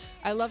Live.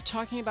 I love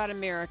talking about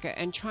America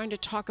and trying to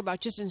talk about,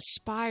 just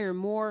inspire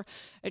more,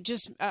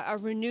 just a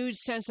renewed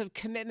sense of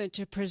commitment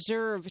to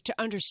preserve, to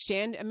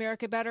understand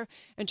America better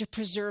and to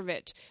preserve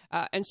it.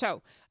 And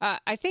so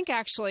I think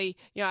actually,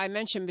 I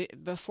mentioned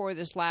before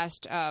this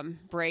last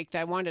break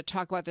that I wanted to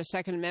talk about the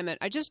Second Amendment.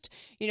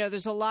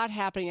 There's a lot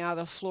happening out of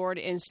the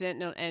Florida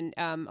incident and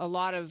a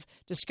lot of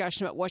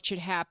discussion about what should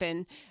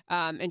happen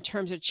in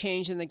terms of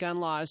change in the gun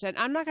laws. And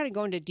I'm not going to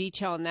go into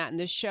detail on that in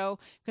this show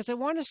because I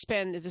want to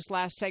spend this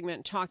last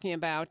segment talking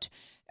about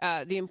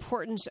the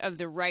importance of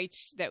the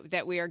rights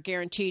that we are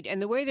guaranteed.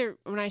 And the way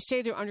when I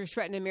say they're under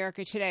threat in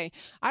America today,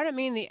 I don't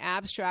mean the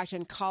abstract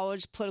in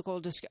college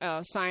political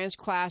science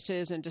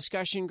classes and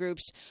discussion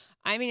groups.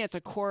 I mean at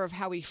the core of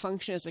how we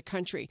function as a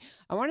country.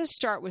 I want to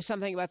start with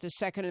something about the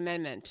Second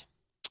Amendment.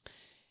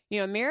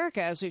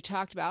 America, as we've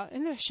talked about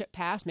in the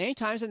past many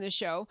times in this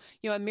show,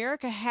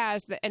 America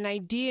has an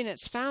idea in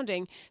its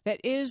founding that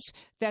is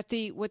that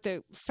what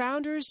the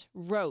founders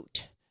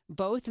wrote,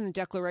 both in the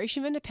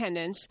Declaration of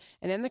Independence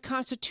and in the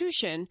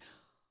Constitution,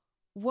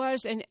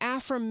 was an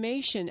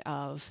affirmation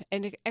of,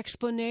 an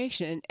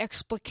explanation, an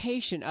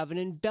explication of, an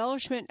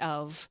embellishment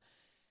of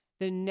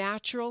the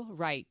natural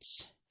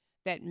rights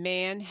that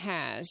man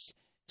has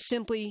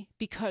simply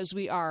because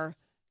we are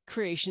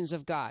creations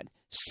of God,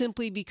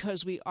 simply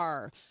because we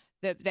are.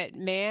 That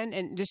man,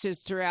 and this is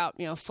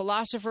throughout,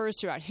 philosophers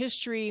throughout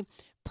history,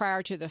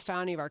 prior to the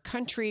founding of our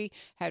country,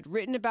 had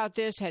written about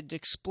this, had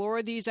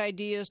explored these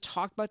ideas,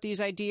 talked about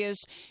these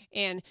ideas.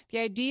 And the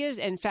ideas,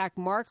 in fact,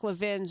 Mark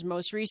Levin's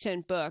most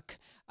recent book,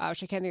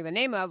 which I can't think of the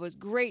name of, was a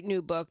great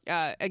new book,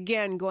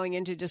 again, going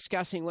into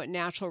discussing what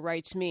natural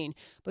rights mean.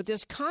 But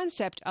this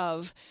concept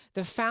of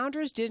the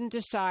founders didn't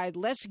decide,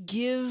 let's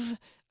give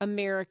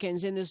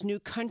Americans in this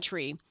new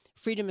country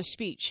freedom of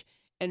speech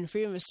and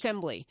freedom of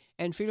assembly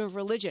and freedom of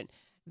religion.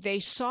 They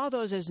saw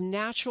those as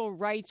natural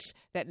rights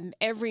that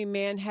every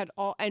man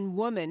and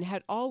woman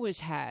had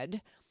always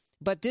had,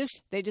 but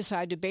they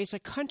decided to base a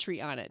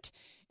country on it.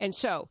 And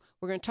so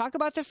we're going to talk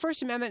about the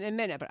First Amendment in a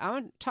minute, but I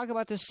want to talk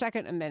about the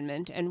Second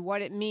Amendment and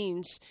what it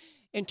means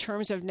in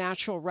terms of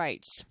natural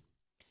rights.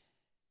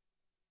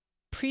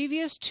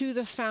 Previous to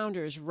the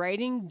founders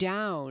writing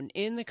down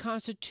in the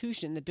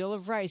Constitution, the Bill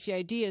of Rights, the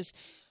ideas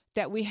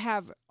that we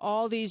have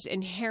all these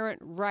inherent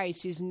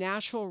rights, these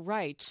natural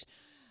rights,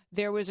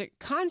 there was a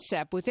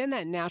concept within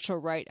that natural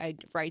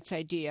rights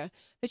idea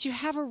that you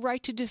have a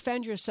right to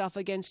defend yourself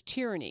against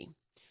tyranny.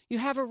 You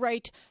have a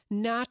right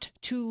not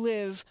to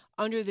live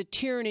under the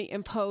tyranny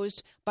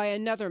imposed by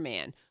another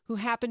man who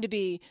happened to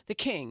be the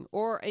king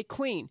or a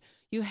queen.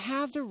 You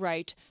have the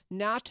right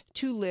not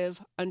to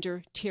live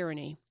under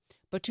tyranny,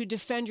 but to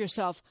defend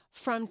yourself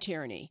from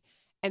tyranny.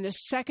 And the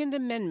Second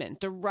Amendment,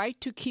 the right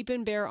to keep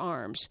and bear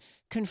arms,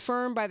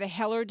 confirmed by the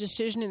Heller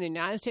decision in the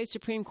United States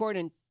Supreme Court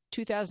in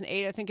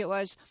 2008, I think it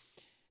was,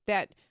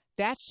 that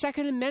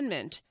Second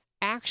Amendment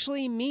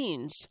actually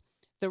means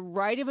the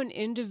right of an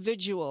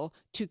individual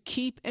to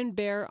keep and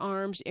bear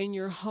arms in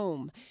your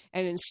home.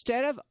 And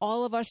instead of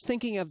all of us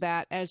thinking of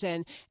that as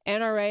an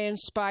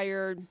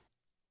NRA-inspired,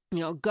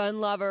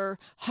 gun lover,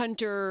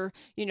 hunter,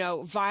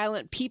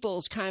 violent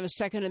people's kind of a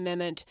Second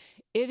Amendment,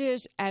 it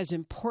is as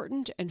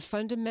important and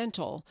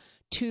fundamental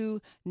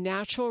to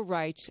natural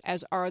rights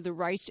as are the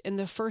rights in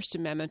the First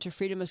Amendment to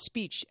freedom of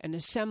speech and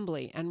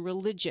assembly and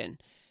religion.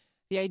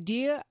 The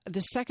idea, the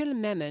Second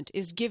Amendment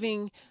is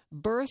giving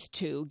birth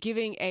to,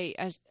 giving a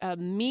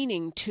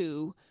meaning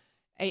to,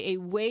 a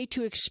way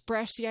to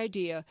express the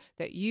idea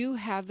that you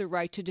have the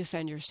right to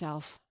defend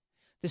yourself.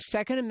 The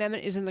Second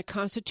Amendment is in the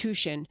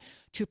Constitution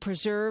to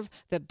preserve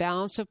the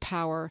balance of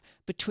power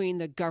between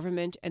the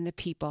government and the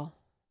people.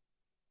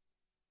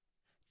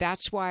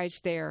 That's why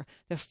it's there.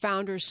 The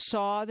founders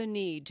saw the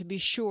need to be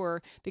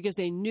sure because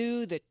they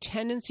knew the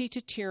tendency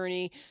to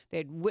tyranny. They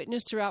had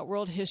witnessed throughout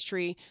world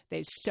history.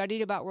 They'd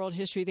studied about world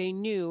history. They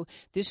knew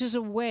this is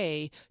a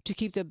way to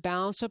keep the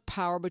balance of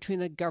power between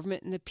the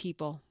government and the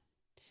people.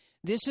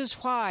 This is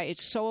why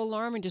it's so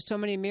alarming to so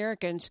many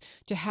Americans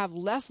to have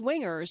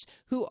left-wingers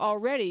who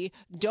already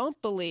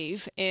don't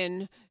believe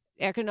in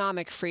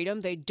economic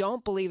freedom. They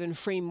don't believe in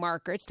free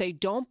markets. They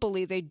don't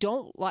believe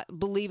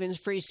in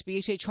free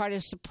speech. They try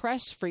to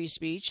suppress free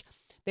speech.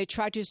 They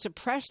try to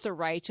suppress the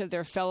rights of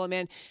their fellow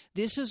men.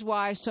 This is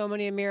why so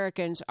many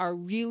Americans are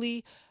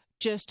really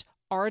just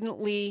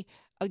ardently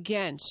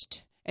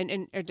against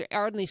and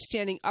ardently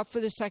standing up for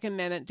the Second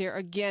Amendment. They're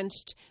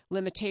against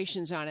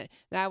limitations on it.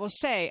 And I will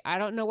say, I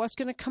don't know what's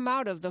going to come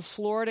out of the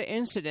Florida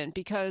incident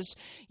because,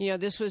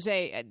 this was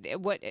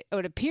what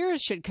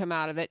appears should come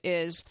out of it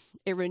is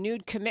a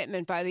renewed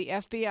commitment by the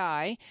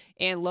FBI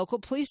and local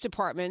police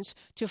departments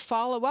to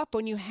follow up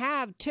when you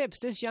have tips.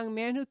 This young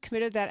man who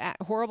committed that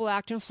horrible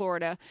act in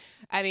Florida,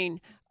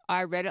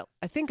 I read it.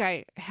 I think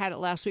I had it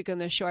last week on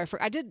this show.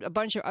 I did a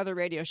bunch of other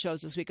radio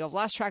shows this week. I've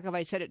lost track of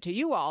I said it to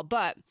you all,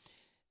 but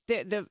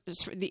the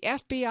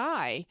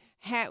FBI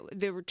had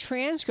the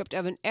transcript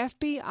of an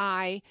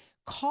FBI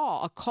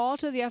call, a call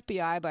to the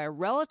FBI by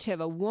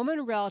a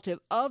woman relative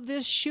of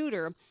this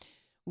shooter,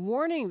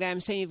 warning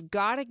them, saying, you've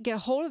got to get a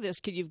hold of this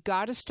kid. You've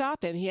got to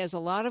stop him. He has a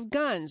lot of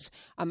guns.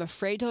 I'm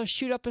afraid he'll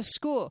shoot up a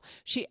school.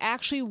 She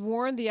actually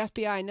warned the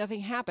FBI.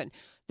 Nothing happened.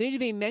 There need to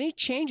be many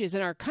changes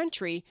in our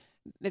country,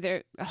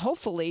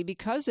 hopefully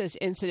because of this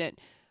incident,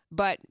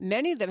 but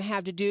many of them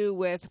have to do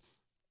with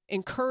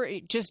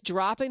just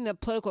dropping the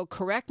political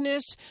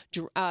correctness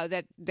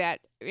that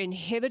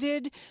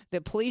inhibited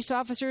the police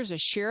officers, the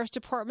sheriff's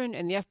department,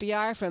 and the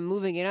FBI from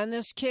moving in on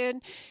this kid.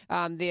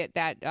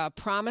 That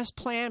promise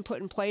plan put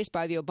in place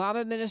by the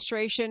Obama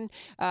administration,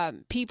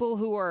 people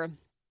who are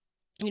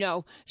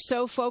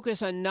so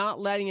focused on not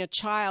letting a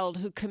child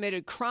who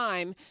committed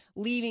crime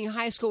leaving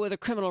high school with a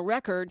criminal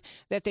record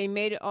that they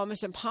made it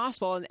almost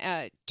impossible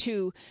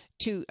to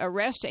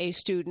arrest a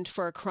student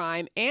for a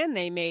crime, and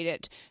they made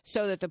it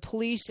so that the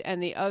police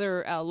and the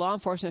other law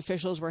enforcement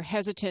officials were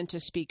hesitant to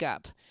speak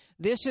up.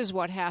 This is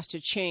what has to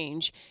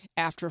change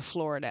after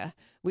Florida.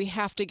 We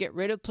have to get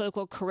rid of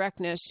political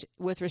correctness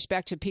with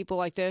respect to people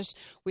like this.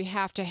 We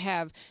have to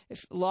have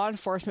law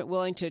enforcement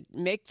willing to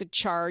make the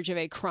charge of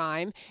a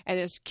crime, and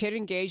this kid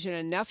engaged in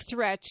enough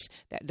threats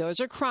that those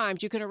are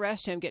crimes. You can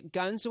arrest him, get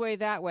guns away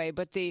that way,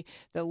 but the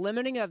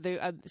limiting of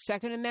the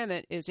Second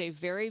Amendment is a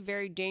very,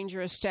 very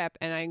dangerous step,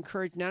 and I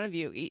encourage none of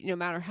you, no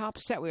matter how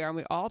upset we are, and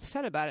we're all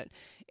upset about it,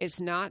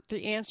 it's not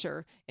the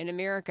answer in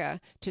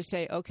America to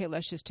say, okay,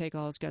 let's just take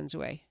all his guns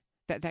away.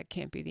 That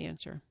can't be the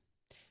answer.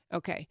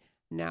 Okay.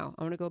 Now,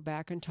 I want to go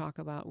back and talk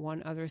about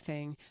one other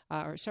thing,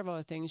 or several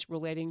other things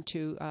relating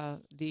to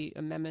the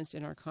amendments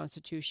in our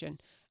Constitution.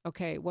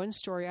 Okay, one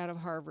story out of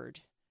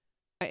Harvard.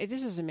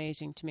 This is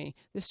amazing to me.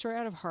 This story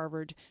out of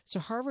Harvard. So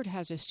Harvard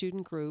has a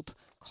student group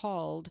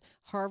called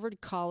Harvard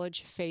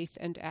College Faith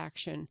and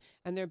Action,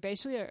 and they're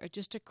basically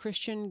just a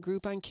Christian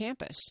group on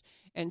campus.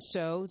 And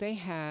so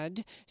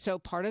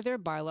part of their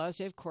bylaws,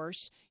 of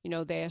course,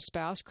 they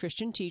espouse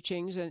Christian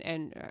teachings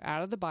and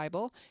out of the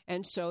Bible.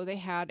 And so they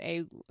had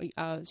a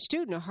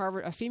student,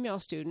 a female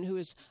student who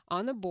was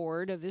on the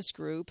board of this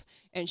group,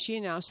 and she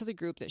announced to the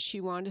group that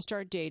she wanted to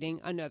start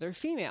dating another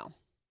female.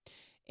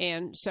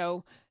 And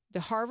so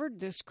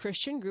this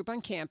Christian group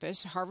on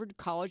campus, Harvard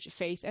College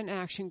Faith and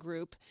Action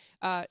Group,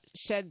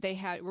 said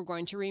were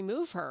going to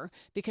remove her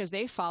because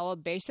they follow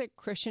basic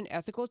Christian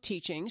ethical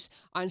teachings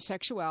on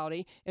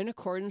sexuality in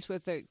accordance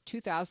with the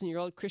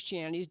 2,000-year-old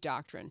Christianity's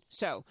doctrine.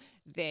 So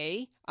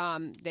they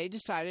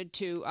decided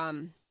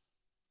to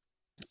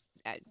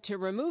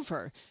remove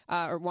her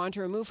or want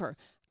to remove her.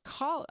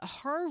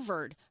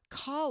 Harvard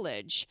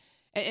College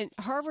and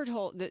Harvard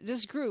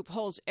this group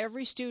holds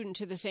every student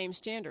to the same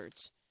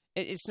standards.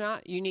 It's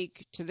not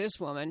unique to this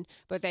woman,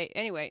 but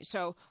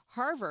so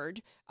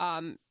Harvard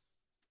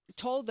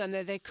told them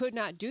that they could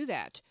not do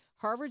that.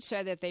 Harvard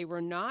said that they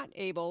were not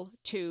able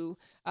to,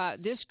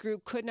 this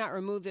group could not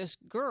remove this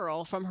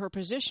girl from her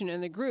position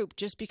in the group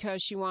just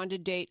because she wanted to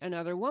date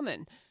another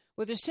woman.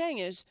 What they're saying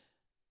is,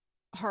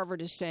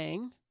 Harvard is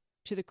saying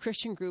to the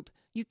Christian group,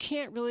 you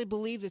can't really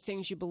believe the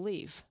things you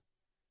believe.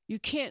 You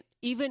can't,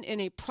 even in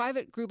a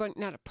private group,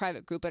 not a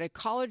private group, but a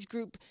college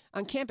group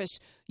on campus,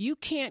 you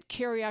can't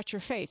carry out your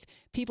faith.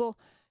 People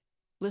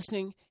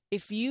listening,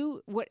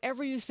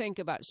 whatever you think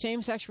about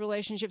same-sex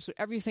relationships,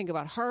 whatever you think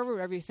about Harvard,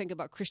 whatever you think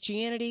about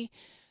Christianity,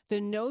 the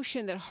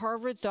notion that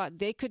Harvard thought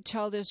they could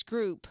tell this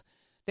group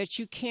that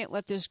you can't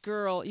let this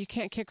girl, you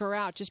can't kick her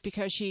out just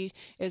because she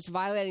is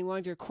violating one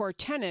of your core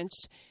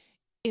tenets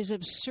is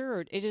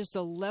absurd. It is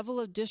the level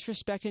of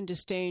disrespect and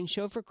disdain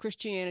shown for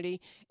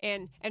Christianity,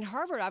 and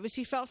Harvard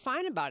obviously felt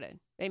fine about it.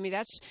 I mean,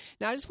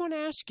 now I just want to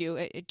ask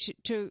you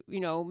to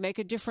make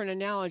a different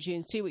analogy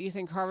and see what you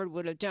think Harvard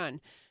would have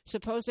done.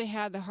 Suppose they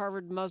had the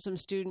Harvard Muslim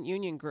Student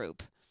Union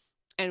group,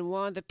 and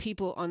one of the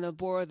people on the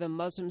board of the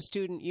Muslim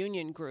Student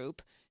Union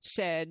group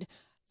said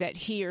that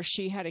he or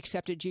she had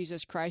accepted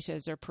Jesus Christ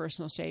as their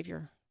personal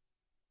savior.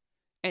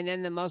 And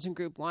then the Muslim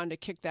group wanted to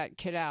kick that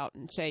kid out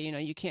and say,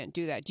 you can't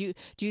do that. Do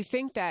you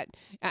think that?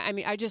 I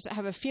mean, I just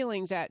have a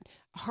feeling that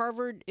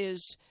Harvard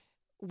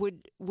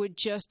would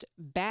just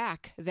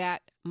back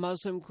that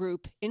Muslim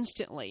group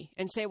instantly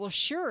and say, well,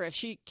 sure, if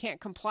she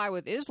can't comply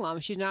with Islam,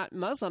 if she's not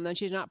Muslim, then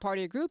she's not part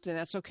of your group, then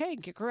that's okay,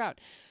 kick her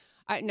out.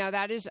 Now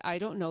I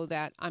don't know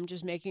that. I'm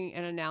just making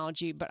an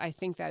analogy, but I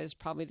think that is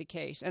probably the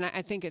case. And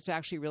I think it's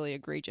actually really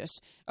egregious.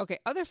 Okay,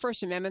 other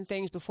First Amendment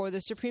things before the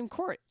Supreme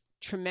Court.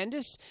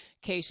 Tremendous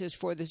cases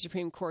for the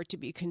Supreme Court to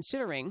be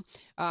considering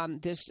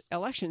this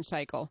election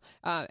cycle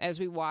as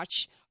we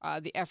watch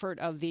the effort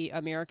of the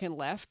American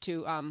left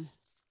to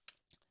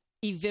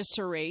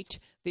eviscerate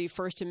the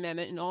First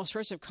Amendment in all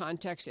sorts of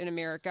contexts in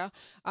America.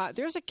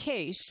 There's a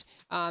case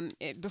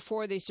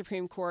before the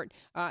Supreme Court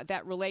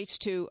that relates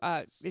to,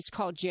 it's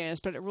called Janus,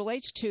 but it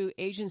relates to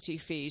agency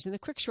fees. And the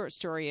quick short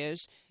story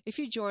is, if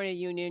you join a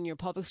union, you're a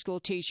public school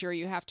teacher,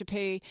 you have to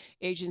pay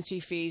agency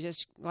fees,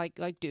 it's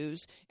like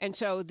dues. And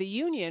so the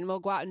union will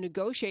go out and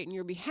negotiate on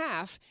your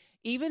behalf,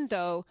 even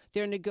though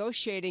they're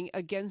negotiating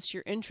against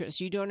your interests.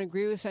 You don't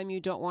agree with them.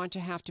 You don't want to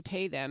have to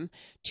pay them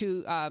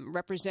to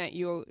represent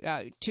you,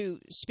 to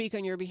speak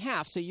on your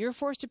behalf. So you're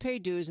forced to pay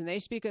dues, and they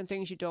speak on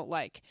things you don't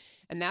like.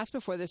 And that's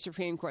before the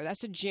Supreme Court.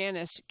 That's a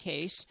Janus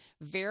case.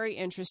 Very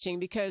interesting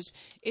because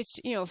it's,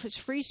 if it's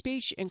free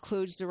speech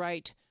includes the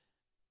right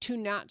to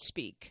not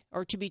speak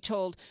or to be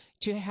told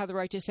to have the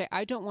right to say,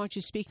 I don't want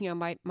you speaking on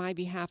my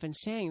behalf and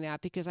saying that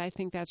because I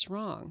think that's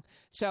wrong.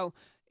 So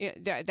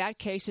that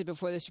case is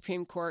before the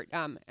Supreme Court,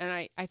 and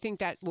I think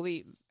that will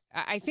be.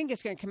 I think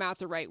it's going to come out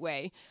the right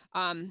way.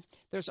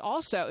 There's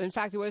also, in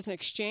fact, there was an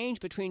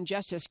exchange between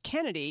Justice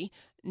Kennedy,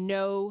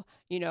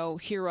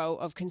 hero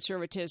of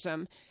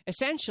conservatism.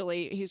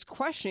 Essentially, he's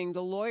questioning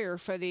the lawyer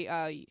for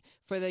the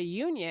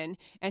union,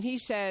 and he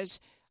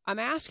says, I'm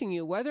asking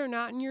you whether or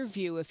not, in your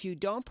view, if you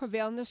don't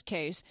prevail in this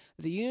case,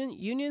 the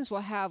unions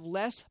will have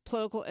less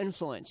political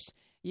influence.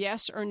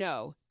 Yes or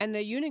no? And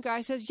the union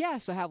guy says,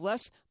 yes, they'll have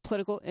less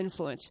political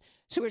influence.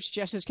 To which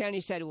Justice Kennedy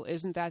said, well,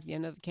 isn't that the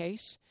end of the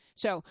case?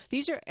 So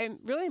these are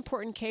really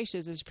important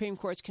cases the Supreme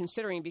Court's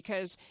considering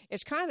because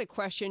it's kind of the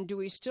question, do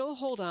we still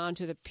hold on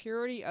to the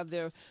purity of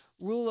the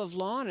rule of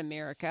law in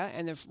America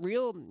and the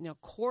real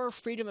core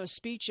freedom of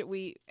speech that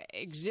we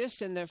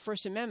exist in the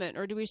First Amendment?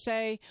 Or do we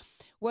say,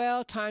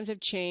 well, times have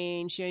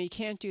changed, you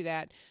can't do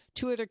that?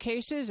 Two other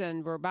cases,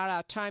 and we're about out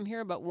of time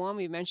here, but one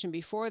we mentioned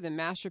before, the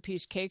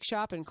Masterpiece Cake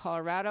Shop in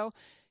Colorado.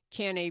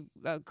 Can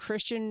a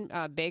Christian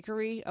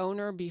bakery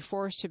owner be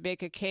forced to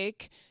bake a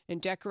cake and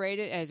decorate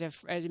it as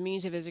a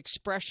means of his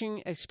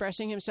expressing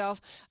himself?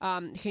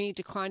 Can he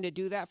decline to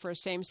do that for a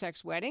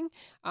same-sex wedding?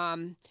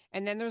 And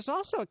then there's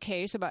also a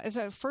case it's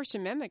a First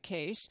Amendment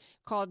case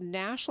called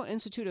National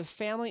Institute of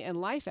Family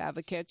and Life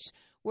Advocates,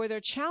 where they're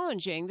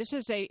challenging. This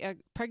is a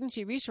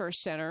pregnancy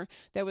resource center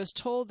that was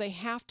told they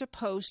have to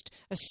post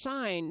a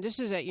sign. This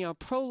is a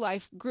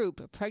pro-life group,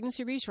 a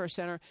pregnancy resource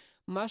center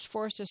must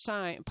post a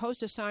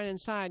sign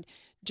inside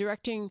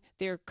directing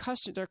their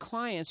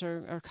clients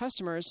or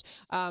customers,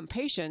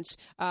 patients,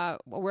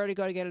 where to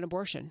go to get an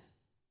abortion,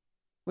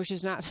 which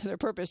is not their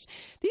purpose.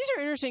 These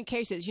are interesting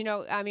cases.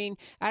 I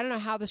don't know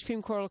how the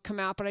Supreme Court will come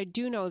out, but I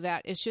do know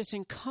that it's just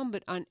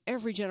incumbent on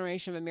every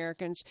generation of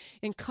Americans,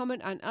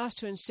 incumbent on us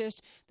to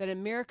insist that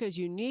America is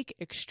unique,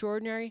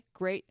 extraordinary,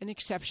 great, and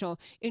exceptional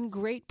in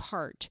great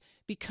part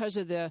because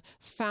of the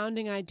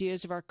founding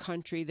ideas of our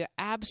country, the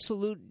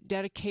absolute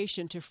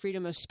dedication to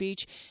freedom of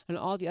speech and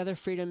all the other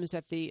freedoms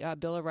that the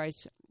Bill of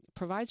Rights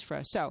provides for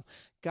us. So,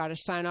 got to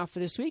sign off for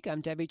this week. I'm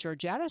Debbie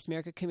Georgatos,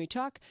 America Can We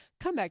Talk.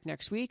 Come back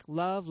next week.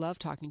 Love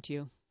talking to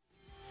you.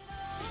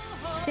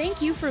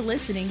 Thank you for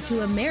listening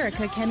to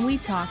America Can We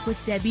Talk with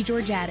Debbie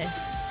Georgatos.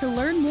 To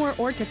learn more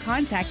or to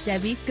contact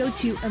Debbie, go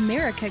to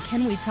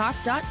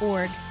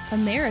americacanwetalk.org.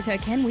 America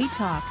Can We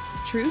Talk.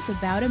 Truth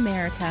about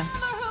America.